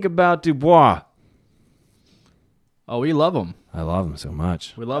you think about Dubois? Oh, we love him. I love him so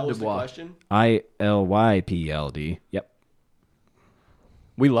much. We love Dubois. question? ILYPLD. Yep.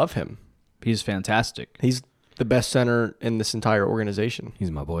 We love him. He's fantastic. He's the best center in this entire organization. He's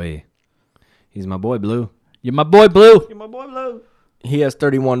my boy. He's my boy, Blue. You're my boy, Blue. You're my boy, Blue. He has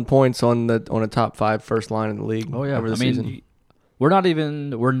 31 points on a top 5 first line in the league. Oh yeah, over the I mean, season.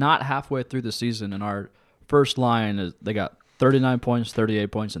 we're not halfway through the season, and our first line they got 39 points, 38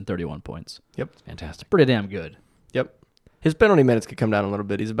 points, and 31 points. Yep. Fantastic. Pretty damn good. Yep. His penalty minutes could come down a little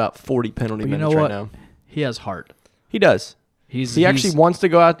bit. He's about 40 penalty But you minutes know right what? now. He has heart. He does. He actually wants to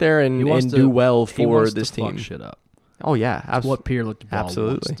go out there and do well he for wants this to fuck team. shit up. Oh yeah, That's what Pierre Luc Dubois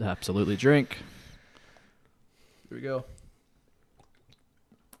absolutely. wants to absolutely drink. Here we go.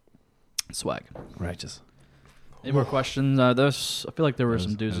 Swag. Righteous. Any more questions? I feel like there were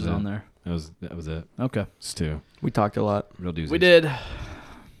some deuces on there. That was it. Okay. It's 2. We talked a lot. Real deuces. We did.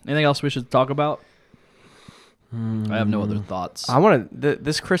 Anything else we should talk about? I have no other thoughts. I want to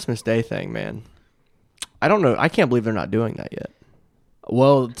this Christmas Day thing, man. I don't know. I can't believe they're not doing that yet.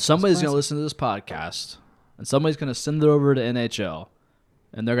 Well, somebody's going to listen to this podcast, and somebody's going to send it over to NHL,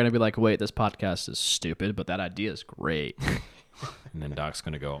 and they're going to be like, wait, this podcast is stupid, but that idea is great. And then Doc's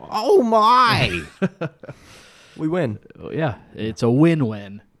going to go, oh my. We win. Yeah, it's a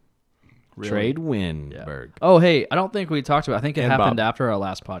win-win. Really. Trade Winberg. Oh, hey, I don't think we talked about it. I think it And happened Bob. after our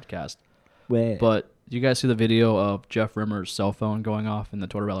last podcast. Where? But you guys see the video of Jeff Rimmer's cell phone going off in the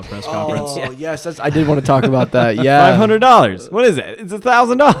Tortorella press conference? Oh, yes. I did want to talk about that. Yeah. $500. What is it? It's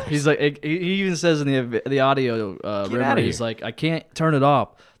 $1,000. He's like, he even says in the audio, Rimmer, outta he's here. like, I can't turn it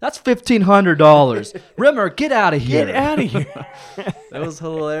off. That's $1,500. Rimmer, get out of here. Get out of here. That was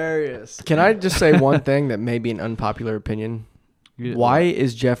hilarious. Can I just say one thing that may be an unpopular opinion? Why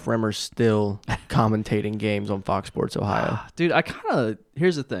is Jeff Rimmer still commentating games on Fox Sports Ohio? Dude, I kind of,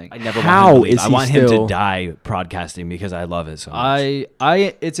 here's the thing. I never How want him to leave. is I he want him still- to die broadcasting because I love it so much.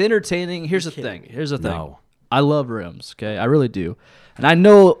 It's entertaining. Here's the thing. No. I love Rims, okay? I really do. And I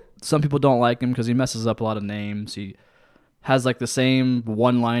know some people don't like him because he messes up a lot of names. He has like the same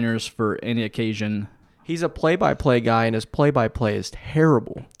one-liners for any occasion. He's a play-by-play guy, and his play-by-play is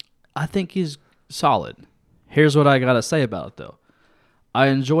terrible. I think he's solid. Here's what I got to say about it, though. I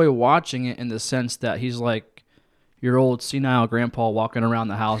enjoy watching it in the sense that he's like your old senile grandpa walking around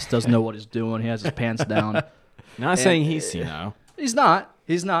the house, doesn't know what he's doing. He has his pants down. Not saying he's senile. He's not.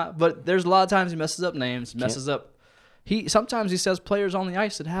 He's not. But there's a lot of times he messes up names, messes up. Sometimes he says players on the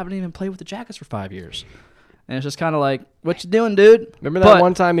ice that haven't even played with the Jackets for 5 years. And it's just kind of like, what you doing, dude? Remember that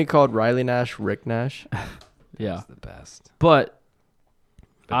one time he called Riley Nash Rick Nash? Yeah. That's the best. But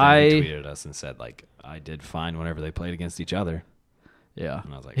then he tweeted us and said, like, I did fine whenever they played against each other. Yeah.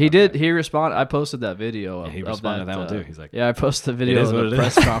 And I was like, he okay. did. He responded. I posted that video. Yeah, he of responded that to that one, too. He's like, yeah, I posted the video "It is of what the it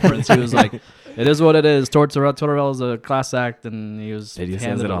press is." conference. He was like, it is what it is. Tortorella's a class act, and he was He says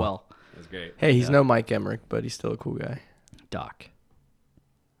handled it it all. well. That's great. Hey, he's no Mike Emmerich, but he's still a cool guy. Doc.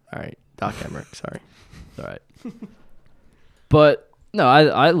 All right, Doc Emmerich. Sorry. All right. But no,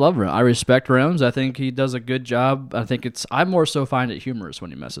 I love Rims. I respect Rims. I think he does a good job. I more so find it humorous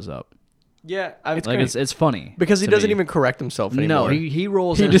when he messes up. Yeah, It's funny because he to doesn't me. even correct himself No, anymore. he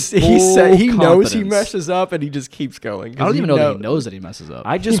rolls. He in just full he knows he confidence. messes up and he just keeps going. I don't even know that he knows that he messes up.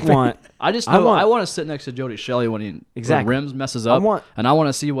 I just want. I just I know I want- want to sit next to Jody Shelley when Exactly. Rims messes up, want- and I want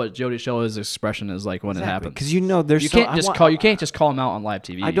to see what Jody Shelley's expression is like when it happens. Because you know there's you so- can't I just want- call you can't just call him out on live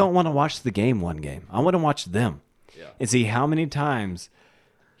TV. I don't want to watch the game one game. I want to watch them and see how many times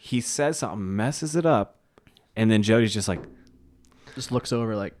he says something, messes it up, and then Jody's just like, just looks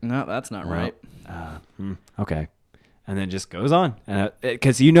over like, no, that's not right. Okay, and then just goes on, and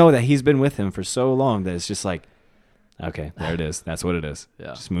because you know that he's been with him for so long that it's just like, okay, there it is. That's what it is.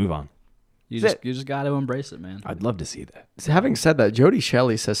 Yeah. Just move on. You That's just got to embrace it, man. I'd love to see that. So having said that, Jody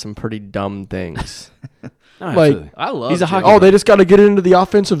Shelley says some pretty dumb things. No, Like, absolutely. I love. he's a Jody. hockey. Oh, they just got to get into the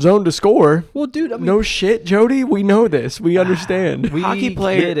offensive zone to score. Well, dude, I mean, No shit, Jody. We know this. We understand. Hockey get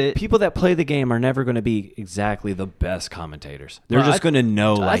player it. people that play the game are never going to be exactly the best commentators. They're Well, just going to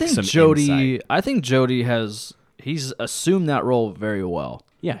know I like think some Jody. insight. I think Jody he's assumed that role very well.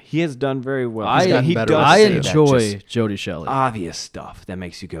 Yeah, he has done very well. I he better does with I say that enjoy just Jody Shelley. obvious stuff that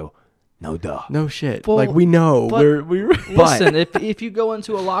makes you go, no duh. No shit. Well, like we know. but- We're Listen, if you go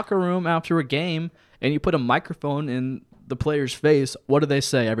into a locker room after a game and you put a microphone in the player's face, what do they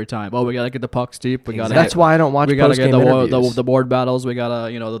say every time? Oh, we gotta get the pucks deep. We gotta. That's why I don't watch We gotta get post-game the interviews. board battles. We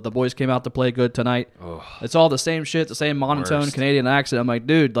gotta, the boys came out to play good tonight. It's all the same shit, the same monotone Worst. Canadian accent. I'm like,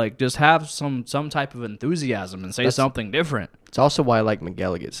 dude, like just have some type of enthusiasm and say something different. It's also why I like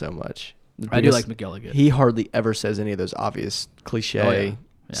McGilligan so much. I do Because like McGilligan. He hardly ever says any of those obvious cliche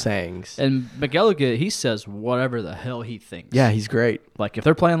sayings. And McGilligan, he says whatever the hell he thinks. Yeah, he's great. Like if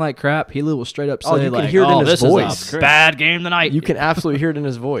they're playing like crap, he will straight up say Oh, you can like, hear it in "Oh, his this voice. is a bad game tonight." You can absolutely hear it in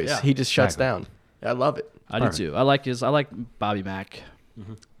his voice. Yeah. He just shuts down. I love it. I do too. I like Bobby Mack,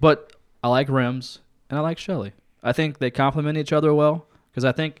 but I like Rims and I like Shelley. I think they complement each other well because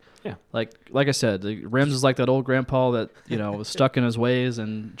I think, like I said, Rims is like that old grandpa that was stuck in his ways,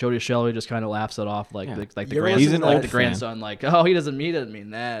 and Jody Shelley just kind of laughs it off like the You're grandson, he's an like old the fan. grandson, like he doesn't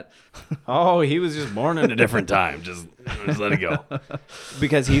mean that. Oh, he was just born in a different time. Just let it go.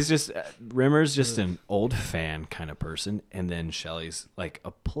 Because he's just Rimmer's just an old fan kind of person, and then Shelley's like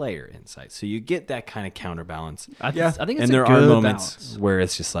a player insight. So you get that kind of counterbalance. I think it's And a there good are moments balance. where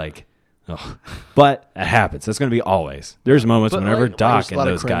it's just like, oh. But it happens. It's going to be always. There's moments But, whenever like, Doc there's a and lot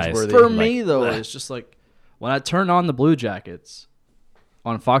of those guys. cringeworthy- For like, me though, bleh. it's just like when I turn on the Blue Jackets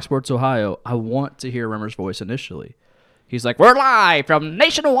on Fox Sports Ohio, I want to hear Rimmer's voice initially. He's like, we're live from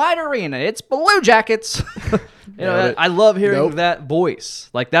Nationwide Arena. It's Blue Jackets. I love hearing that voice.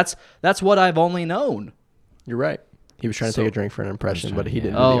 Like that's what I've only known. You're right. He was trying to take a drink for an impression, but he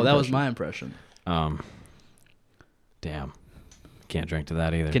didn't. Oh, that was my impression. Damn. Can't drink to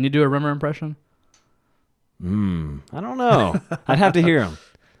that either. Can you do a Rimmer impression? I don't know. I'd have to hear him.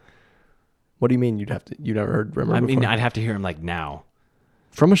 What do you mean? You never heard Rimmer? I mean, before? I'd have to hear him like now.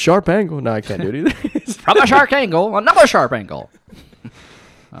 From a sharp angle. No, I can't do it either. From a sharp angle, another sharp angle.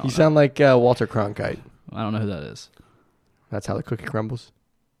 You sound like Walter Cronkite. I don't know who that is. That's how the cookie crumbles.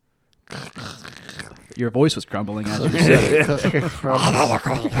 Your voice was crumbling as you said it.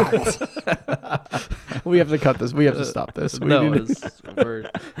 We have to cut this. We have to stop this. I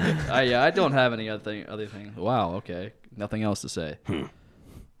don't have any other thing. Wow, okay. Nothing else to say.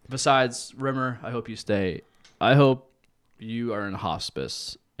 Besides, Rimmer, I hope you stay. I hope you are in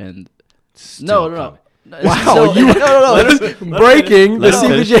hospice. And no. Wow, breaking the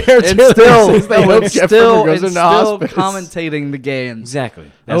CBJ still commentating the games.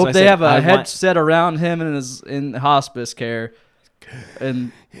 Exactly. I hope they have a headset around him and is in hospice care.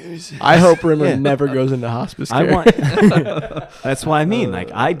 And I hope Rimmer never goes into hospice care. That's what I mean.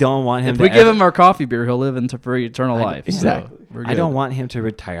 Like, I don't want him if we give him our coffee beer, he'll live for eternal life. Exactly. So I don't want him to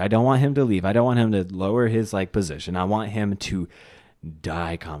retire. I don't want him to leave. I don't want him to lower his position. I want him to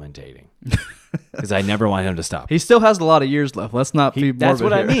die commentating. Because I never want him to stop. He still has a lot of years left. Let's not be morbid. That's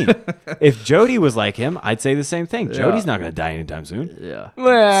what I mean. If Jody was like him, I'd say the same thing. Jody's not going to die anytime soon. Yeah.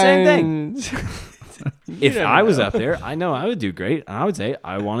 Same thing. If I was up there, I know I would do great. And I would say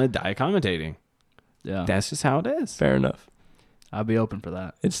I want to die commentating. Yeah. That's just how it is. Fair enough. I'll be open for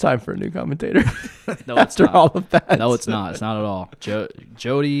that. It's time for a new commentator. No, it's After not. all of that. No, it's not. It's not at all.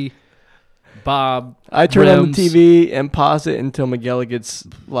 Jody, Bob. I turn on the Rims. TV and pause it until McGilligut's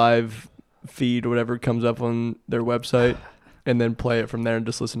live feed, whatever comes up on their website, and then play it from there and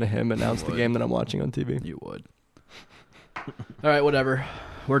just listen to him announce the game that I'm watching on TV. You would. All right, whatever.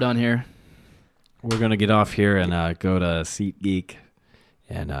 We're done here. We're going to get off here and go to SeatGeek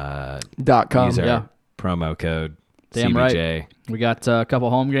and .com. use our promo code Damn CBJ. right. We got a couple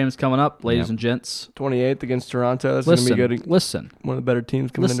home games coming up, ladies and gents. 28th against Toronto. That's going to be good. Listen. One of the better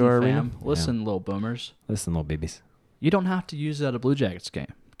teams coming into our arena. Listen, little boomers. Listen, little babies. You don't have to use it at a Blue Jackets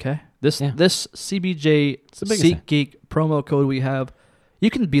game, okay? This CBJ biggest SeatGeek promo code we have, you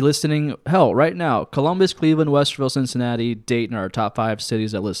can be listening, hell, right now. Columbus, Cleveland, Westerville, Cincinnati, Dayton are our top 5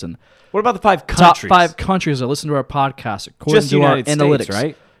 cities that listen. What about the 5 countries? Top 5 countries that listen to our podcast according Just to United our States, analytics.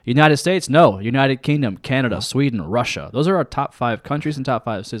 right? United States? No. United Kingdom, Canada, Sweden, Russia. Those are our top 5 countries and top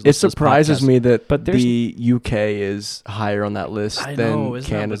 5 cities. It surprises me that but the UK is higher on that list I than know, isn't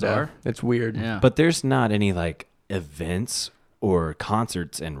that Canada. bizarre? It's weird. Yeah. But there's not any events or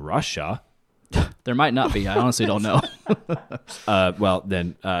concerts in Russia. There might not be. I honestly don't know. Well,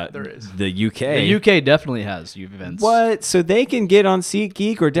 then there is. The UK. The UK definitely has events. What? So they can get on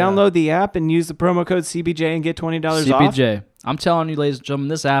SeatGeek or download the app and use the promo code CBJ and get $20 off? CBJ. I'm telling you, ladies and gentlemen,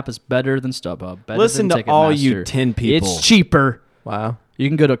 this app is better than StubHub. Better Listen than to all you Ticketmaster. 10 people. It's cheaper. Wow. You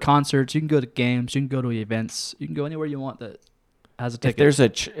can go to concerts. You can go to games. You can go to events. You can go anywhere you want that has a ticket.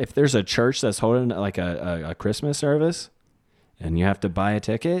 If there's a church that's holding a Christmas service and you have to buy a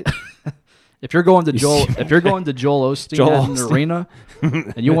ticket... If you're going to Joel Osteen Joel at an Osteen. arena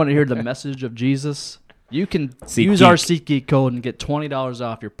and you want to hear the message of Jesus, you can SeatGeek. use our SeatGeek code and get $20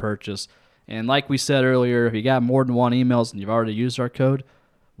 off your purchase. And like we said earlier, if you got more than one emails and you've already used our code,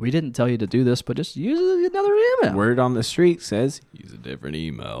 we didn't tell you to do this, but just use another email. Word on the street says use a different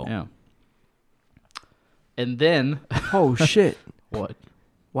email. Yeah. And then Oh shit! what?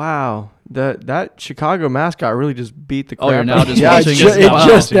 Wow, that Chicago mascot really just beat the crap. Oh, you're now out- just yeah, watching it this now.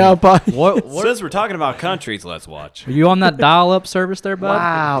 just now. What? Since we're talking about countries, let's watch. Are you on that dial-up service there, bud?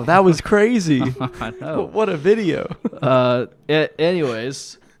 Wow, that was crazy. I know. What a video.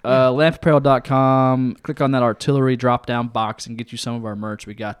 Anyways, lampapparel.com. Click on that artillery drop-down box and get you some of our merch.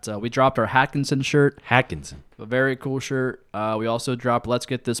 We got we dropped our Hatkinson shirt, Hatkinson. a very cool shirt. We also dropped Let's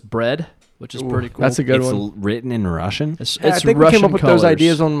Get This Bread, which is pretty cool. That's a good It's one. written in Russian. It's Yeah, I think Russian we came up with colors. those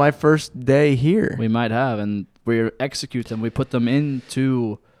ideas on my first day here. We might have, and we execute them. We put them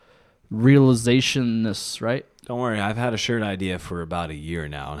into realizationness, right? Don't worry, I've had a shirt idea for about a year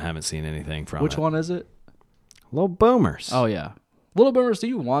now and haven't seen anything from Which it. one is it? Little Boomers. Oh, yeah. Little Boomers, do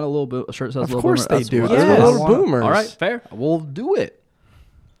you want a shirt that says Of Little course Boomer? they do. That's That's what I Little want. Boomers. All right, fair. We'll do it.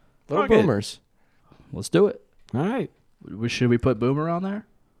 Little Okay. boomers. Let's do it. All right. Should we put Boomer on there?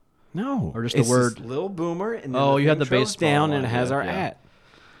 No. Or just the word? Lil Boomer. And then Oh, you had thing the goes baseball down one, and it has yeah, our yeah. at.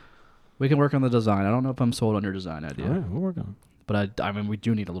 We can work on the design. I don't know if I'm sold on your design idea. All right, we'll work on it. But I mean, we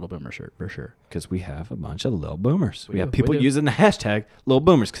do need a little boomer shirt for sure. Because we have a bunch of little boomers. We do, have people we do. using the hashtag little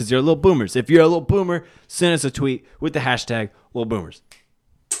boomers because they're little boomers. If you're a little boomer, send us a tweet with the hashtag little boomers.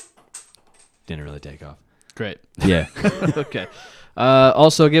 Didn't really take off. Great. Yeah. Okay.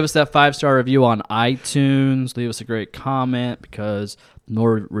 Also, give us that 5-star review on iTunes. Leave us a great comment because the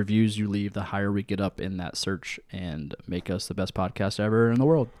more reviews you leave, the higher we get up in that search and make us the best podcast ever in the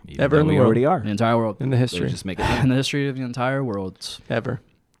world. Ever in the we world. already are. The entire world. In the history. Just make it In the history of the entire world. Ever.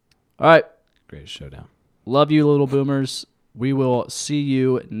 All right. greatest showdown. Love you, little boomers. We will see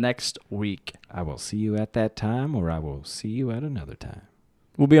you next week. I will see you at that time, or I will see you at another time.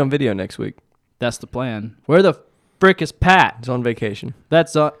 We'll be on video next week. That's the plan. Where the frick is Pat? He's on vacation.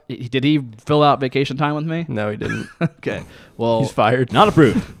 That's did he fill out vacation time with me? No, he didn't. Okay. Well, He's fired. Not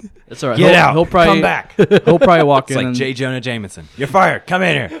approved. it's all right. Get out. He'll probably Come back. He'll probably walk It's in. like and J. Jonah Jameson. You're fired. Come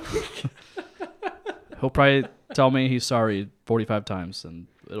in here. He'll probably tell me he's sorry 45 times, and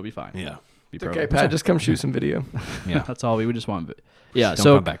it'll be fine. Yeah. Be It's okay, perfect. Pat. Just come shoot some video. Yeah. That's all we just want. Yeah. Don't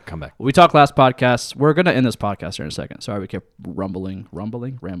So come back. Come back. we talked last podcast. We're gonna end this podcast here in a second. Sorry, we kept rambling.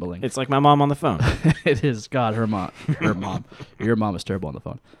 It's like my mom on the phone. It is. God, her mom. Your mom is terrible on the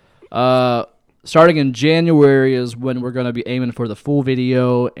phone. Starting in January is when we're going to be aiming for the full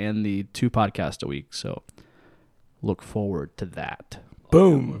video and the 2 podcasts a week. So look forward to that.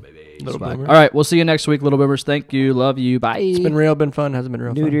 Boom. Little Bye. boomer. All right, we'll see you next week, little boomers. Thank you. Love you. Bye. It's been real, been fun. Hasn't been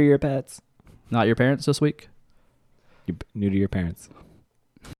real Neuter fun. your pets. Not your parents this week? You're new to your parents.